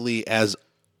legitimately as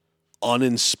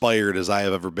uninspired as I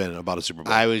have ever been about a Super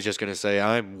Bowl. I was just going to say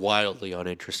I'm wildly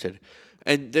uninterested.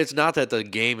 And it's not that the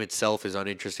game itself is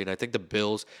uninteresting. I think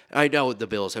I know the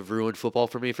Bills have ruined football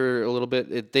for me for a little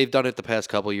bit. They've done it the past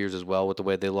couple of years as well with the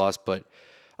way they lost. But,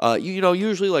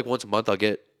 usually like once a month I'll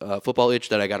get a football itch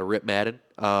that I got to rip Madden.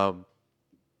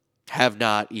 Have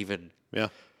not even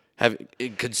have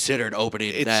considered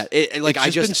opening that.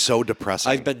 It's been so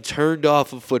depressing. I've been turned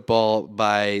off of football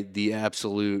by the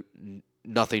absolute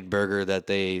nothing burger that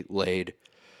they laid.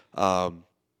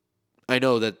 I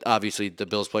know that obviously the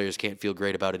Bills players can't feel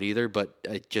great about it either, but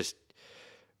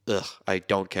I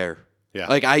don't care. Yeah.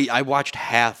 I watched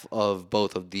half of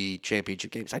both of the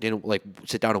championship games. I didn't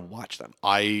sit down and watch them.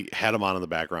 I had them on in the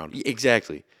background.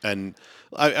 Exactly. And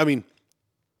I mean,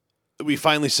 we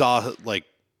finally saw how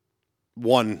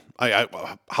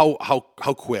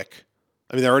quick.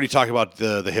 I mean, they're already talking about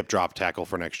the hip drop tackle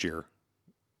for next year.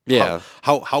 Yeah.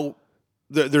 How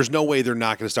there's no way they're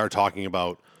not going to start talking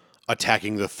about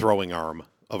attacking the throwing arm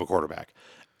of a quarterback.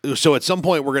 So at some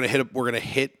point we're going to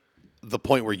hit the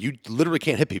point where you literally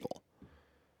can't hit people.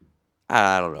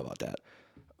 I don't know about that.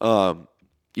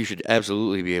 You should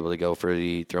absolutely be able to go for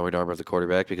the throwing arm of the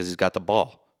quarterback because he's got the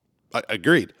ball.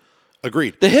 Agreed.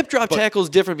 The hip drop tackle is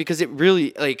different because it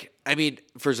really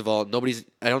first of all,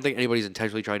 I don't think anybody's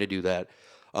intentionally trying to do that.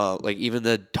 Even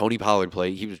the Tony Pollard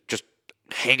play, he was just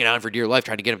hanging on for dear life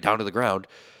trying to get him down to the ground.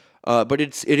 But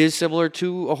it is similar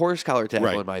to a horse collar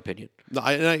tackle, in my opinion. No,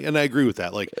 I agree with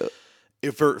that.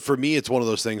 If for me, it's one of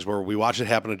those things where we watched it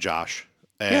happen to Josh,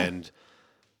 and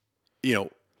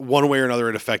one way or another,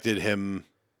 it affected him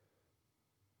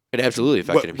It absolutely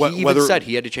affected him. He even whether- said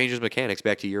he had to change his mechanics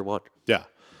back to year one. Yeah.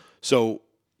 So,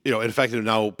 it affected him.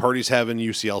 Now Purdy's having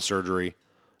UCL surgery,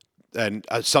 and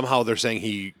somehow they're saying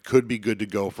he could be good to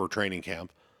go for training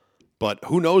camp. But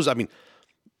who knows? I mean,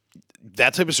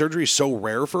 that type of surgery is so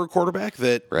rare for a quarterback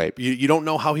that Right. you don't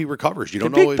know how he recovers. You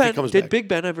don't know if he comes Did back. Big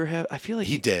Ben ever have? I feel like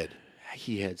He did.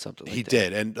 He had something like He that.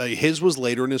 did, and his was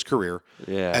later in his career.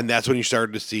 Yeah. And that's when you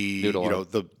started to see, Noodle arm.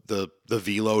 the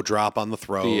velo drop on the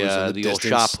throws, and The old distance.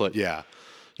 shot put. Yeah,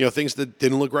 things that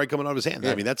didn't look right coming out of his hands. I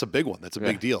Yeah. mean, that's a big one. That's a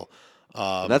big deal.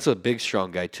 And that's a big,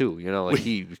 strong guy too. Like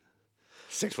he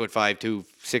 6'5",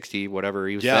 260, whatever.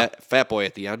 He was Yeah. fat boy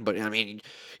at the end, but I mean,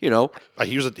 He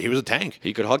was a tank.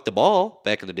 he could huck the ball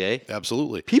back in the day.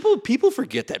 Absolutely. People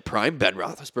forget that prime Ben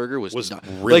Roethlisberger was not,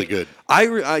 really good.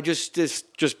 I just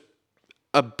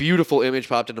a beautiful image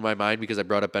popped into my mind because I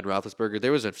brought up Ben Roethlisberger.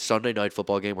 There was a Sunday night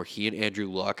football game where he and Andrew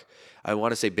Luck, I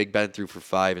want to say Big Ben threw for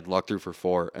 5 and Luck threw for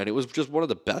 4, and it was just one of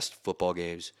the best football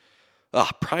games.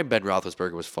 Prime Ben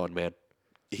Roethlisberger was fun, man.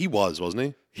 He wasn't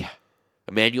he? Yeah.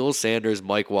 Emmanuel Sanders,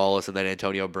 Mike Wallace, and then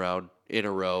Antonio Brown in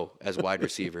a row as wide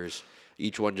receivers.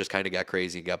 Each one just kind of got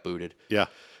crazy and got booted. Yeah.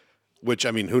 Which,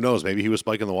 I mean, who knows? Maybe he was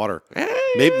spiking the water.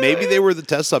 Maybe they were the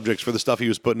test subjects for the stuff he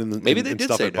was putting in the Maybe they in did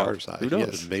stuff say at no. bars. Who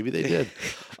knows? Yeah, maybe they did.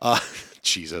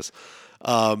 Jesus.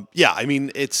 Yeah, I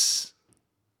mean, it's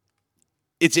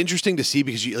interesting to see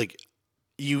because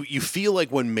you feel like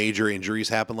when major injuries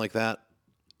happen like that,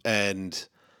 and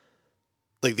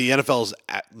like the NFL's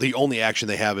the only action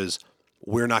they have is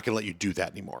we're not going to let you do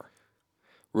that anymore.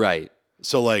 Right.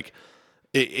 So like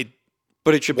it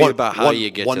But it should be about how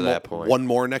you get to that point. One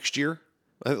more next year,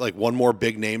 like one more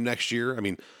big name next year. I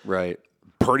mean, Right.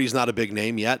 Purdy's not a big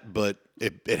name yet, but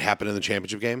it happened in the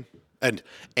championship game,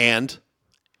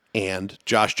 and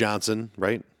Josh Johnson,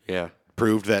 right, Yeah.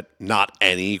 proved that not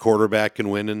any quarterback can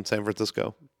win in San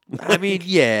Francisco. I mean,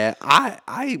 yeah,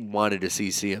 I wanted to see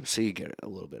CMC get a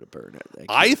little bit of burn at that game.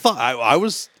 I thought I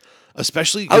was.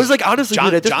 Especially, I was like, honestly,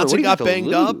 dude, at this point, what Johnson do you got have to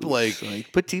banged up. lose?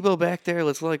 Like, put Tebow back there.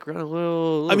 Let's run a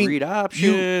little I mean, read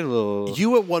option. little...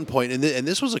 you at one point, and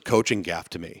this was a coaching gaffe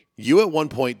to me. You at one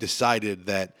point decided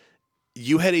that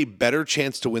you had a better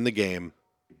chance to win the game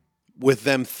with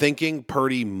them thinking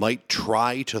Purdy might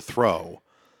try to throw.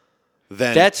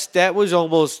 Than That was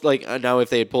almost like now if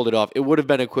they had pulled it off, it would have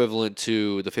been equivalent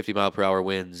to the 50-mile-per-hour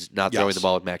wins not throwing Yes. the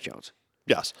ball with Mac Jones.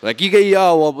 yes, Like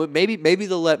maybe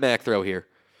they'll let Mac throw here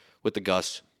with the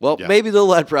Gus. Well, Yeah. maybe they'll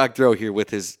let Brock throw here with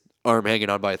his arm hanging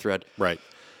on by a thread. right.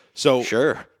 So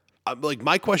Sure. like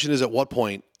my question is, at what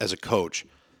point as a coach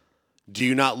do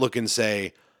you not look and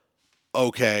say,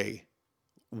 okay,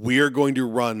 we're going to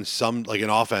run an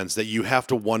offense that you have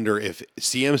to wonder if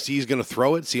CMC is going to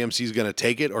throw it, CMC is going to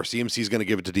take it, or CMC is going to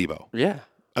give it to Debo. Yeah.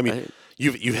 I mean,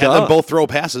 you've had them both throw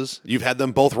passes, you've had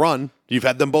them both run, you've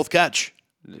had them both catch.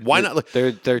 Why not?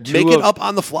 They're two make it of- up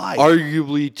on the fly.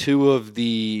 Arguably two of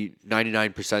the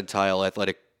 99 percentile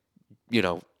athletic,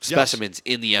 specimens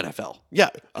in the NFL. yeah,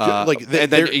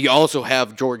 And then you also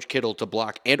have George Kittle to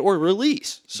block and or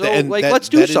release. So let's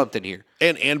do something here.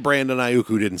 and Brandon Ayuk,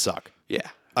 who didn't suck. Yeah.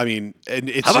 I mean, and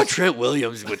it's How about just- Trent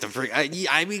Williams with the freak?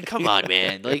 I mean, come on,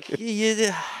 man. Like,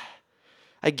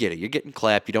 I get it. You're getting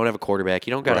clapped. You don't have a quarterback.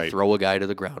 You don't got to Right. throw a guy to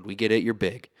the ground. We get it. You're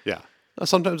big. yeah.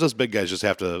 Sometimes those big guys just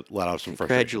have to let out some frustration.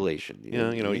 Congratulations.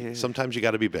 Yeah, sometimes you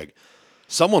got to be big.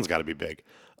 Someone's got to be big.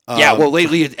 Yeah, well,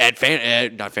 lately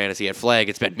not fantasy, at flag,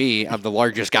 it's been me. I'm the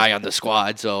largest guy on the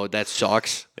squad, so that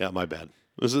sucks. Yeah, my bad.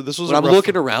 This was. But a I'm rough-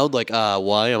 looking around like,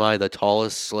 why am I the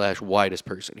tallest / widest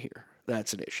person here?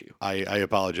 That's an issue. I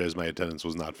apologize. My attendance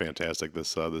was not fantastic this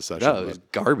session. No, it was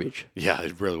garbage. Yeah,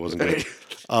 it really wasn't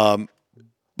good.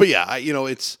 But yeah,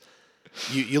 it's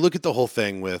you look at the whole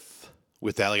thing with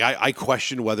that. Like I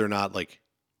question whether or not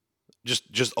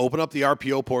just open up the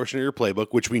RPO portion of your playbook,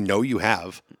 which we know you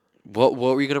have. What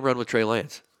were you going to run with Trey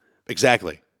Lance?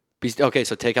 Exactly. Okay,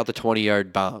 so take out the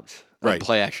 20-yard bombs. Right.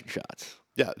 Play action shots.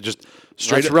 Yeah, just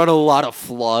straight Let's up, run a lot of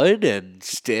flood and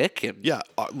stick and yeah,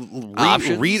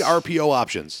 Options. read RPO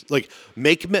options. Like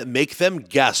make them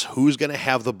guess who's going to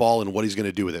have the ball and what he's going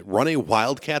to do with it. Run a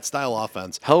Wildcat style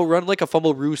offense. hell, run like a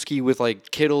fumble rooski with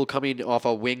like Kittle coming off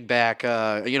a wing back,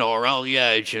 around the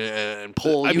edge and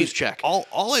pull check. All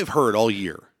I've heard all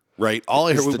year, right? All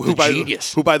I heard It's the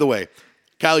genius. who by the way,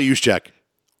 Kyle Juszczyk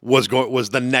was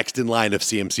the next in line if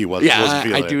CMC was Yeah,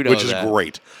 feeling I do it, know which that. is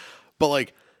great. But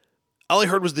like all I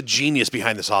heard was the genius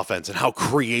behind this offense and how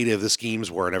creative the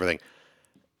schemes were and everything.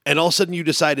 And all of a sudden you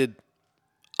decided,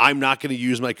 I'm not going to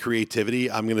use my creativity.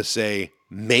 I'm going to say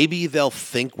maybe they'll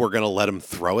think we're going to let him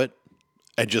throw it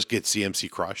and just get CMC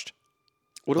crushed.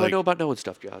 What do I know about knowing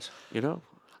stuff, Joss?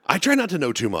 I try not to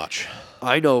know too much.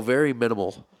 I know very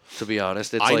minimal to be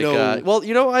honest. It's I like, know-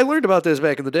 well, I learned about this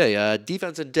back in the day.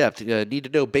 Defense in depth. Need to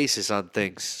know basis on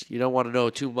things. You don't want to know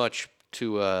too much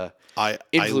to I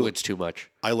influence too much.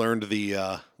 I learned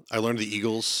the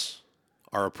Eagles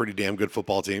are a pretty damn good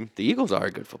football team. The Eagles are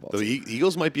a good football The team.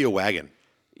 Eagles might be a wagon.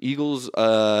 Eagles,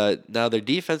 now their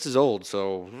defense is old,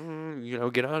 so,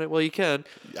 get on it while you can.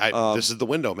 This is the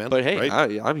window, man. But hey,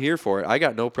 right? I'm here for it. I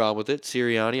got no problem with it.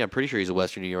 Sirianni, I'm pretty sure he's a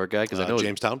Western New York guy because I know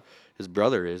Jamestown. his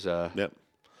brother is Yep.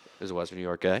 is a Western New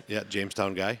York guy. Yeah,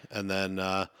 Jamestown guy. And then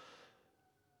on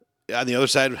the other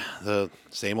side, the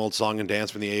same old song and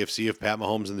dance from the AFC of Pat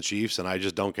Mahomes and the Chiefs, and I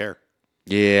just don't care.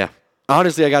 Yeah.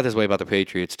 Honestly, I got this way about the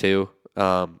Patriots too.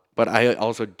 But I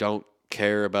also don't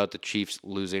care about the Chiefs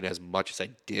losing as much as I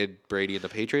did Brady and the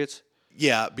Patriots.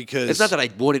 Yeah, because It's not that I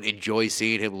wouldn't enjoy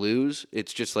seeing him lose.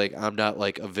 It's just like I'm not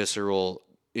like a visceral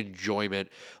enjoyment.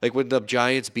 Like when the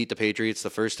Giants beat the Patriots the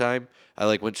first time, I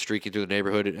like went streaking through the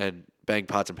neighborhood and banged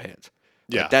pots and pans.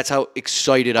 Yeah. Like, that's how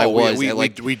excited I was we at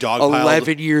like we dogpiled-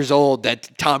 11 years old that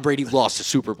Tom Brady lost the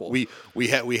Super Bowl. we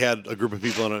had a group of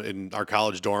people in our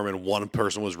college dorm, and one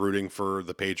person was rooting for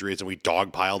the Patriots, and we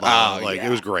dogpiled on it. yeah. It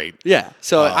was great. Yeah,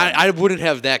 so I wouldn't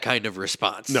have that kind of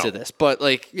response No. to this, but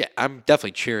like, yeah, I'm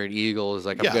definitely cheering Eagles.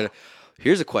 Like, I'm Yeah. gonna.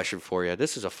 Here's a question for you.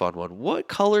 This is a fun one. What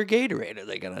color Gatorade are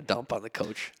they gonna dump on the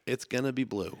coach? It's gonna be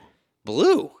blue.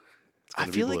 Blue. I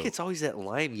gonna be feel like blue. it's always that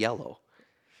lime yellow.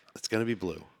 It's gonna be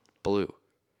blue. Blue.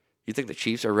 You think the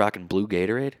Chiefs are rocking blue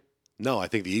Gatorade? No, I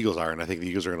think the Eagles are, and I think the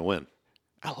Eagles are gonna win.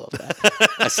 I love that.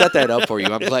 I set that up for you.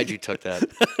 I'm glad you took that.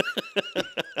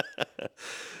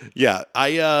 Yeah,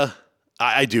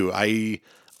 I do. I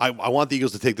want the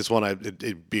Eagles to take this one.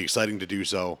 It'd be exciting to do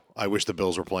so. I wish the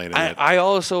Bills were playing in it. I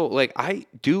also like. I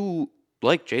do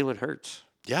like Jalen Hurts.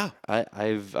 Yeah,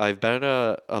 I've been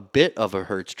a bit of a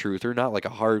Hurts truther, not like a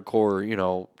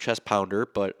hardcore, chest pounder,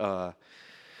 but I'm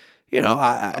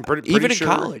pretty even sure,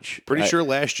 in college. Pretty sure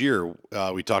last year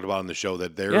we talked about on the show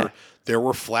that there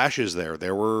were flashes there.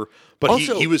 There were, but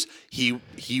Also-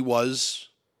 he was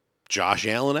Josh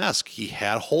Allen-esque. He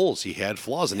had holes, he had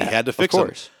flaws, and he had to Of fix them.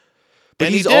 course. But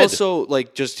And he he's did. also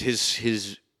like just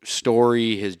his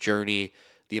story, his journey,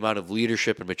 the amount of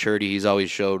leadership and maturity he's always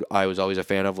showed. I was always a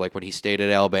fan of, like when he stayed at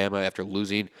Alabama after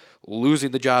losing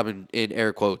the job in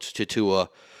air quotes to Tua,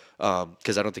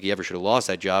 because I don't think he ever should have lost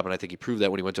that job, and I think he proved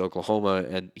that when he went to Oklahoma,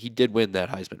 and he did win that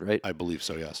Heisman, right? I believe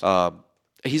so. Yes.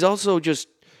 He's also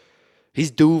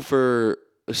he's due for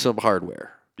some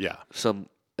hardware, yeah.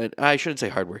 and I shouldn't say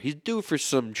hardware. He's due for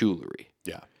some jewelry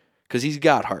Yeah. because he's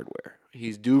got hardware.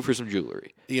 He's due for some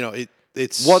jewelry.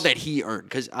 It's One that he earned,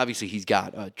 because obviously he's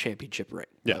got a championship ring.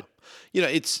 Yeah.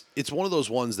 It's one of those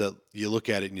ones that you look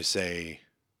at it and you say,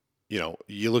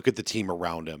 you look at the team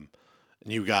around him,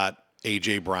 and you got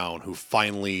A.J. Brown, who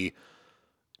finally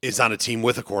is on a team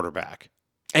with a quarterback.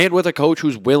 And with a coach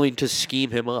who's willing to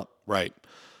scheme him up. Right.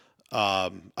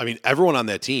 Everyone on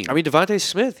that team. I mean, Devontae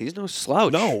Smith, he's no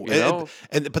slouch. No, you know?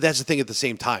 but that's the thing at the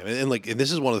same time, and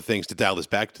this is one of the things to dial this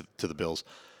back to the Bills.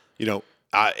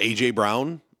 A.J.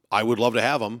 Brown, I would love to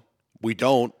have him. We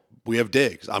don't. We have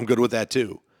Diggs. I'm good with that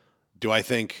too. Do I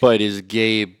think? But is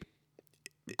Gabe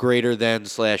greater than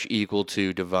 / equal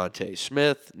to Devontae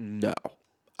Smith? No.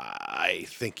 I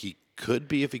think he could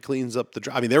be if he cleans up the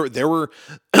drive. I mean, there were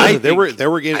I there were think,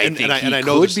 games, I think and he I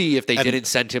know could this, be if they and- didn't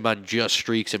send him on just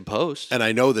streaks and posts. And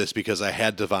I know this because I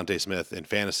had Devontae Smith in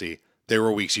fantasy. There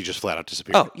were weeks he just flat out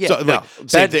disappeared. Oh, yeah. So, no. like,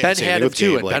 same Ben thing had him with too,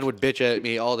 Gabe, and like- Ben would bitch at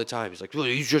me all the time. He's like, well,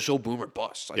 he's just so boomer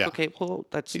bust. Like, Yeah. okay, well,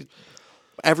 that's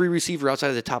every receiver outside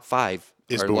of the top 5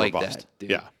 is are boomer like bust. that. Dude.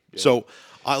 Yeah. So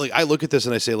I look at this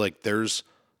and I say, like, there's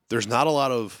not a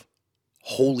lot of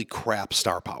holy crap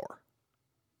star power.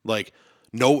 Like,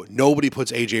 nobody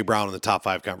puts A.J. Brown in the top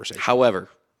 5 conversation. However,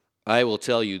 I will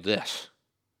tell you this.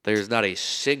 There's not a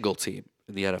single team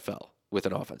in the NFL with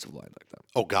an offensive line like them.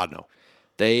 Oh God, no.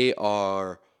 They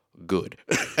are good.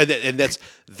 And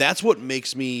that's what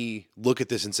makes me look at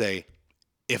this and say,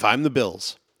 if I'm the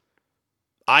Bills,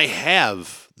 I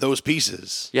have those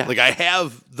pieces. Yeah. Like, I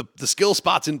have the skill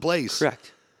spots in place.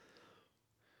 Correct.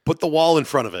 Put the wall in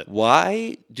front of it.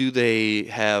 Why do they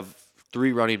have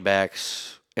 3 running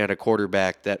backs and a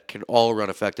quarterback that can all run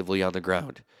effectively on the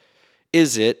ground?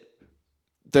 Is it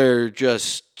they're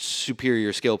just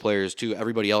superior skill players to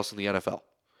everybody else in the NFL?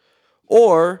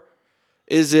 Or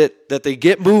is it that they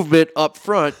get movement up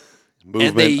front and they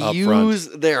Movement up front. use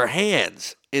their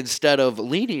hands instead of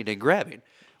leaning and grabbing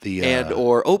and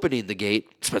or opening the gate,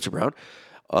 Spencer Brown,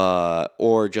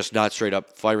 or just not straight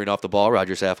up firing off the ball,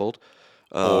 Roger Saffold?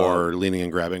 Or leaning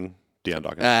and grabbing Deion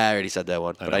Dawkins. I already said that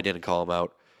one, but know. I didn't call him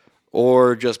out.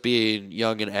 Or just being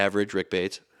young and average, Rick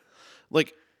Bates.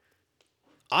 Like,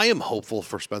 I am hopeful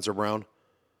for Spencer Brown.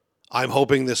 I'm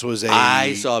hoping this was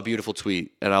I saw a beautiful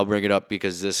tweet, and I'll bring it up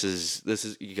because this is.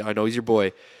 I know he's your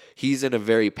boy. He's in a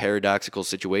very paradoxical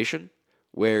situation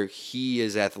where he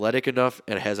is athletic enough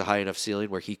and has a high enough ceiling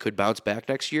where he could bounce back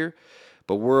next year.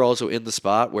 But we're also in the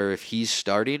spot where if he's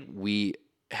starting, we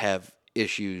have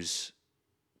issues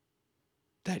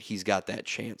that he's got that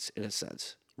chance in a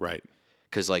sense. right.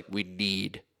 Because, like, we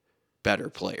need better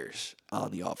players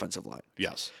on the offensive line.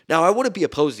 Yes. Now, I wouldn't be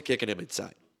opposed to kicking him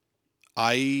inside.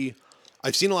 I've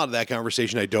seen a lot of that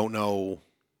conversation. I don't know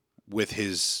with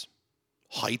his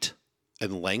height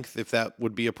and length if that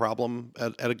would be a problem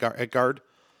at guard.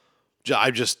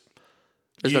 There's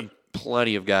been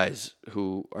plenty of guys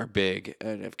who are big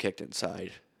and have kicked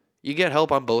inside. You get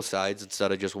help on both sides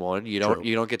instead of just one. You don't True.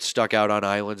 you don't get stuck out on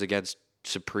islands against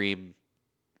supreme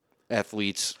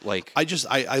athletes like I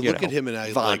look at him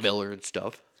and Von Miller and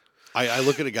stuff. I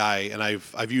look at a guy, and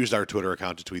I've used our Twitter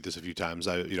account to tweet this a few times.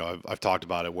 I've talked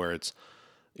about it where it's,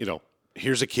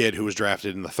 here's a kid who was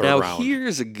drafted in the third round.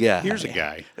 Here's a guy. Here's a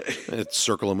guy. Let's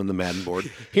circle him in the Madden board.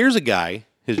 Here's a guy.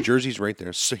 His jersey's right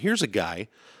there. So here's a guy,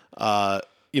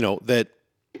 that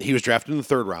he was drafted in the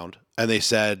third round, and they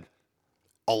said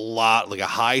a lot, like a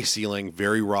high ceiling,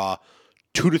 very raw,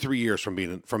 2 to 3 years from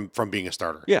being a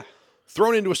starter. Yeah.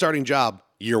 Thrown into a starting job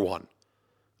year one,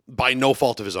 by no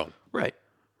fault of his own. Right.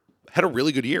 Had a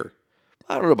really good year.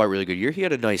 I don't know about really good year. He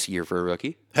had a nice year for a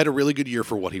rookie. Had a really good year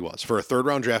for what he was. For a third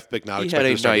round draft pick, not He had expected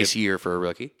a to start nice year for a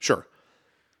rookie. Sure.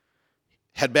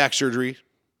 Had back surgery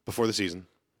before the season.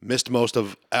 Missed most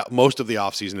of the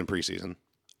offseason and preseason,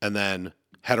 and then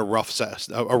had a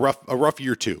rough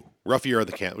year too. Rough year of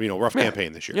the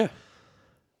campaign this year.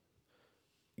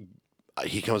 Yeah.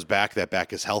 He comes back. That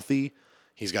back is healthy.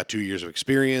 He's got 2 years of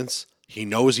experience. He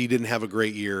knows he didn't have a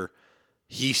great year.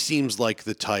 He seems like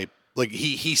the type. Like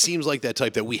he seems like that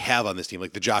type that we have on this team,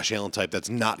 like the Josh Allen type. That's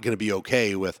not going to be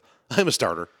okay with. I'm a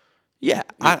starter. Yeah,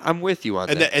 I'm with you on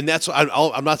that. And that's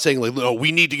I'm not saying like, no,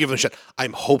 we need to give him a shot.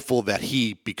 I'm hopeful that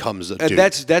he becomes a dude. And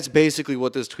that's basically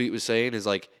what this tweet was saying is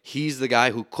like he's the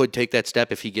guy who could take that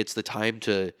step if he gets the time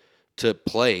to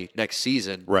play next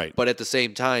season. Right. But at the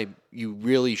same time, you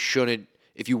really shouldn't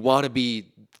if you want to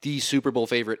be the Super Bowl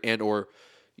favorite and or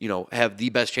have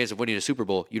the best chance of winning a Super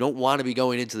Bowl. You don't want to be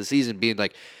going into the season being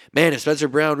like, man, if Spencer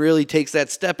Brown really takes that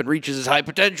step and reaches his high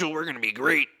potential, we're going to be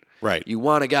great. Right. You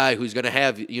want a guy who's going to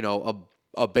have,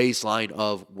 a baseline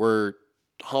of we're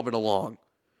humming along.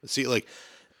 See, like,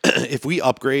 if we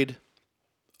upgrade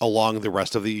along the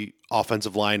rest of the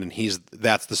offensive line, and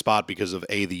that's the spot because of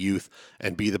A, the youth,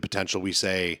 and B, the potential, we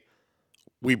say,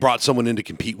 we brought someone in to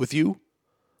compete with you.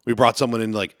 We brought someone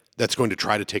in, like, that's going to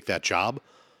try to take that job,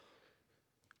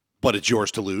 but it's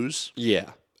yours to lose.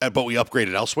 Yeah. But we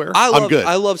upgraded elsewhere. I'm good.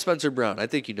 I love Spencer Brown. I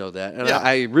think you know that. And Yeah.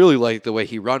 I really like the way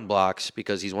he run blocks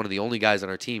because he's one of the only guys on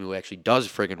our team who actually does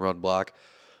friggin' run block.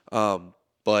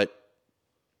 But,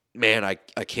 man, I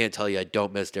can't tell you I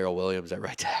don't miss Darrell Williams at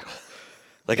right tackle.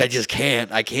 Like, I just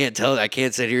can't. I can't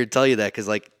sit here and tell you that because,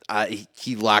 like,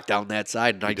 he locked down that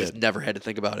side, and I just never had to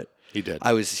think about it. He did.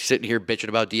 I was sitting here bitching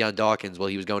about Deion Dawkins while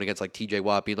he was going against like T.J.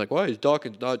 Watt, being like, "Why is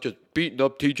Dawkins not just beating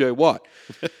up T.J. Watt?"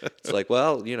 It's like,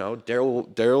 well,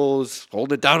 Darrell's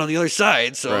holding it down on the other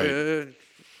side, so. Right.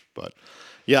 But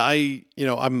yeah,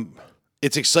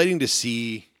 it's exciting to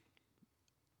see,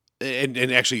 and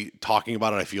actually talking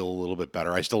about it, I feel a little bit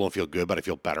better. I still don't feel good, but I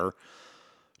feel better.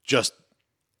 Just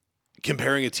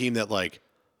comparing a team that like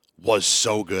was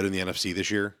so good in the NFC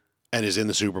this year and is in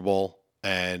the Super Bowl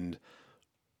and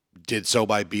did so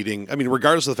by beating. I mean,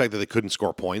 regardless of the fact that they couldn't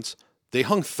score points, they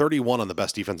hung 31 on the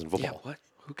best defense in Yeah, football. what?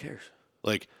 Who cares?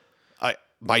 Like,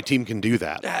 my team can do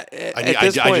that.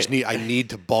 I need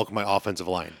to bulk my offensive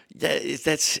line.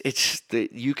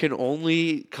 You can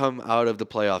only come out of the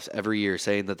playoffs every year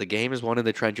saying that the game is won in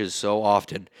the trenches so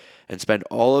often and spend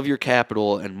all of your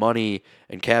capital and money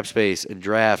and cap space and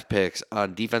draft picks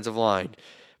on defensive line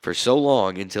for so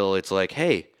long until it's like,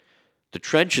 hey, the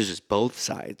trenches is both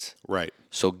sides. Right.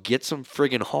 So get some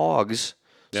friggin' hogs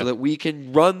so that we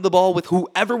can run the ball with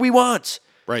whoever we want.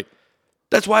 Right.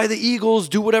 That's why the Eagles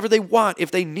do whatever they want.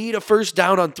 If they need a first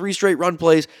down on 3 straight run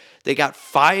plays, they got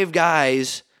 5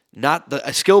 guys, not the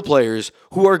skill players,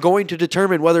 who are going to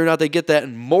determine whether or not they get that.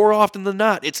 And more often than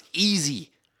not, it's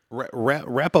easy.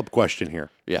 Wrap up question here.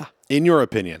 Yeah. In your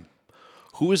opinion,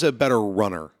 who is a better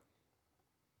runner,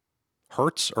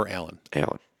 Hurts or Allen?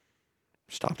 Allen,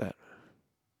 stop that.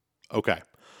 Okay.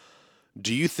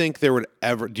 Do you think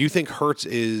Hurts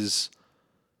is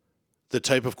the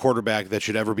type of quarterback that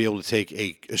should ever be able to take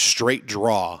a straight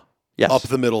draw Yes. up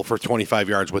the middle for 25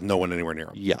 yards with no one anywhere near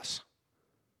him? Yes.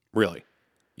 Really?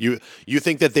 You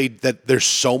think that there's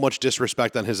so much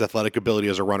disrespect on his athletic ability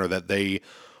as a runner that they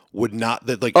would not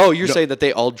that like. Oh, you're saying that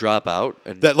they all drop out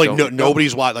and that like don't-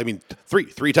 nobody's watched. I mean,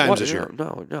 three times What? this year.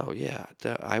 No, yeah.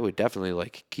 I would definitely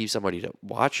like keep somebody to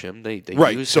watch him. They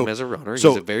Right, use so- him as a runner.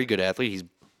 so- He's a very good athlete. He's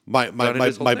My done it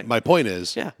his whole thing. my point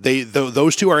is, Yeah.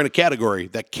 those two are in a category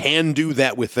that can do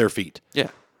that with their feet. yeah.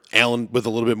 Allen with a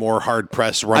little bit more hard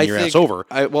press, run your ass think- over.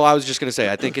 I was just gonna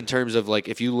say. I think in terms of like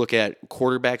if you look at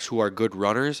quarterbacks who are good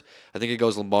runners, I think it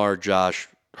goes Lamar, Josh,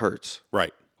 Hurts.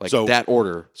 Right. Like so that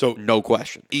order. so- no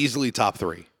question. easily top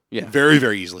three. Yeah. Very,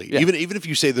 very easily. Yeah. Even if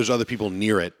you say there's other people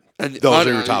near it, And those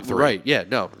are your top three. Right? Yeah.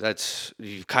 No, that's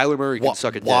Kyler Murray can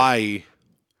suck it.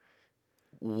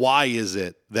 Why is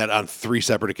it that on 3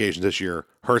 separate occasions this year,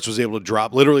 Hurts was able to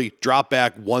literally drop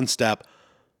back 1 step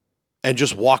and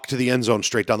just walk to the end zone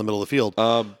straight down the middle of the field?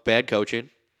 Bad coaching.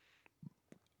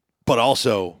 But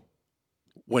also,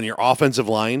 when your offensive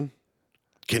line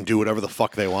can do whatever the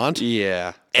fuck they want,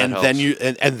 Yeah. and then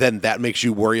and then that makes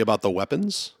you worry about the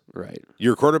weapons. Right.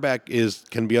 Your quarterback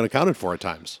can be unaccounted for at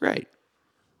times, Right.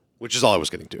 which is all I was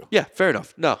getting to. Yeah, fair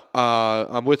enough. No,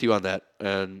 I'm with you on that,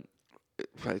 and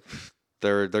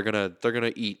they're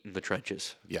gonna eat in the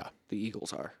trenches. Yeah. The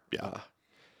Eagles are. Yeah.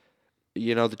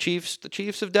 The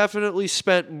Chiefs have definitely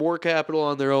spent more capital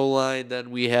on their O line than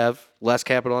we have. Less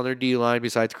capital on their D line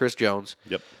besides Chris Jones.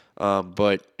 Yep.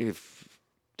 But if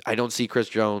I don't see Chris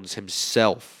Jones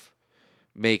himself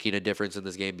making a difference in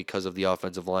this game because of the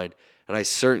offensive line, and I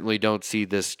certainly don't see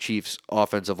this Chiefs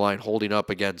offensive line holding up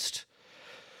against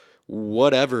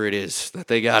whatever it is that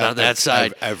they got on that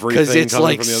side. everything Because it's coming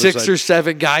like from the other 6 side. or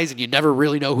 7 guys, and you never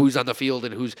really know who's on the field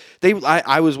and who's.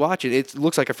 I was watching. It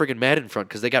looks like a freaking Madden front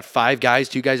because they got 5 guys.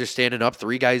 2 guys are standing up.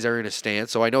 3 guys are in a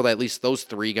stance. So I know that at least those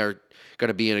 3 are going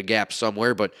to be in a gap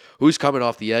somewhere. But who's coming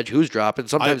off the edge? Who's dropping?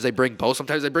 Sometimes they bring both.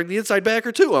 Sometimes they bring the inside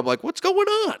backer too. I'm like, what's going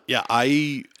on? Yeah,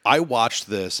 I watched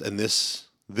this, and this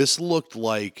looked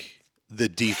like the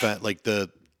defense, like the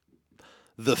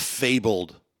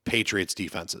fabled Patriots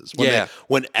defenses. Yeah.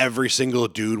 When every single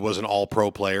dude was an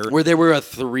all-pro player. Where they were a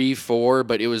 3-4,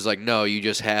 but it was like, no, you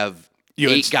just have You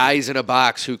know, 8 it's- guys in a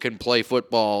box who can play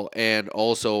football, and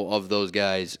also of those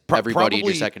guys, everybody in your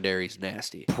probably- secondary is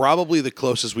nasty. Probably the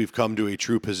closest we've come to a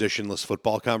true positionless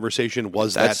football conversation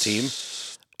was that team.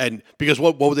 And because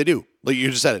what would they do? Like you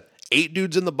just said it. 8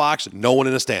 dudes in the box, no one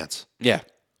in a stance. Yeah.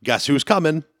 Guess who's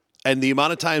coming? And the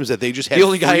amount of times that they just had The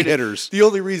only guy hitters. The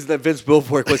only reason that Vince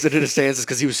Wilfork wasn't in a stance is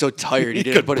because he was so tired he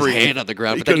didn't couldn't put his breathe. hand on the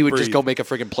ground. He But then he would couldn't just go breathe. make a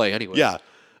freaking play anyway. Yeah.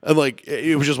 And like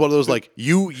it was just one of those like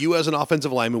you as an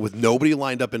offensive lineman with nobody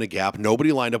lined up in a gap,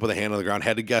 nobody lined up with a hand on the ground,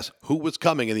 had to guess who was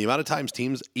coming. And the amount of times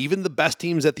teams, even the best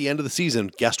teams at the end of the season,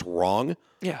 guessed wrong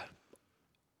Yeah.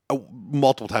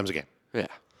 multiple times a game. Yeah.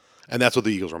 And that's what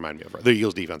the Eagles remind me of. Right? The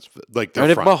Eagles defense, like their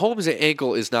And if front. Mahomes'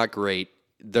 ankle is not great,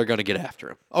 they're going to get after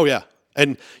him. Oh yeah,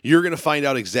 and you're going to find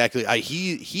out exactly.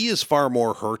 He is far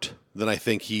more hurt than I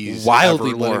think he's Wildly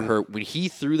ever more letting- hurt. When he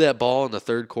threw that ball in the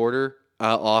third quarter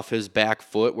off his back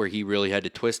foot where he really had to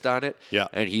twist on it, Yeah.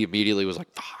 and he immediately was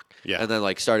like, fuck. Yeah. And then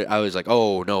I was like,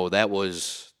 oh, no, that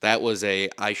was a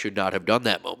I should not have done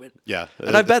that moment. Yeah,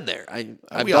 And I've been there.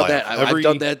 I've we all done that. have. I've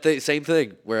done that same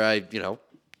thing where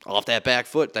off that back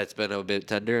foot that's been a bit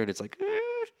tender, and it's like,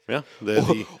 yeah.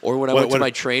 or when I went to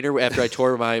my trainer after I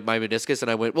tore my meniscus,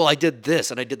 and I went, well, I did this,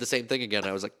 and I did the same thing again.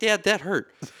 I was like, yeah, that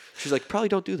hurt. She's like, probably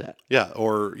don't do that. Yeah,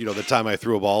 or the time I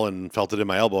threw a ball and felt it in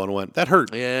my elbow and went, that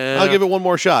hurt. Yeah. I'll give it one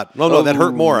more shot. No, that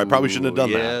hurt more. I probably shouldn't have done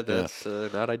Yeah, that. that's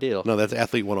not ideal. No, that's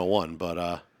athlete 101.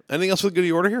 But anything else for the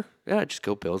goodie order here? Yeah, just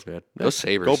go Bills, man. Go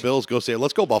Sabres. Go Bills. Go Sabres.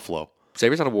 Let's go Buffalo.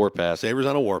 Sabres on a warpath. Sabres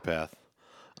on a warpath.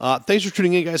 Thanks for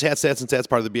tuning in, guys. Hat Stats and Stats,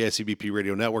 part of the BICBP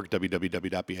Radio Network,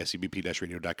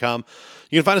 www.bicbp-radio.com.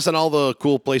 You can find us on all the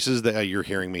cool places that you're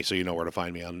hearing me, so you know where to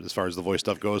find me on as far as the voice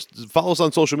stuff goes. Follow us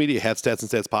on social media, Hat Stats and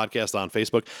Stats Podcast on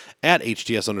Facebook, at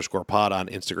HTS_pod on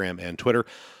Instagram and Twitter.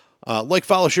 Like,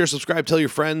 follow, share, subscribe, tell your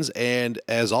friends, and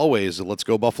as always, let's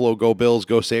go Buffalo, go Bills,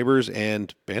 go Sabres,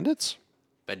 and Bandits.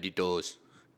 Benditos.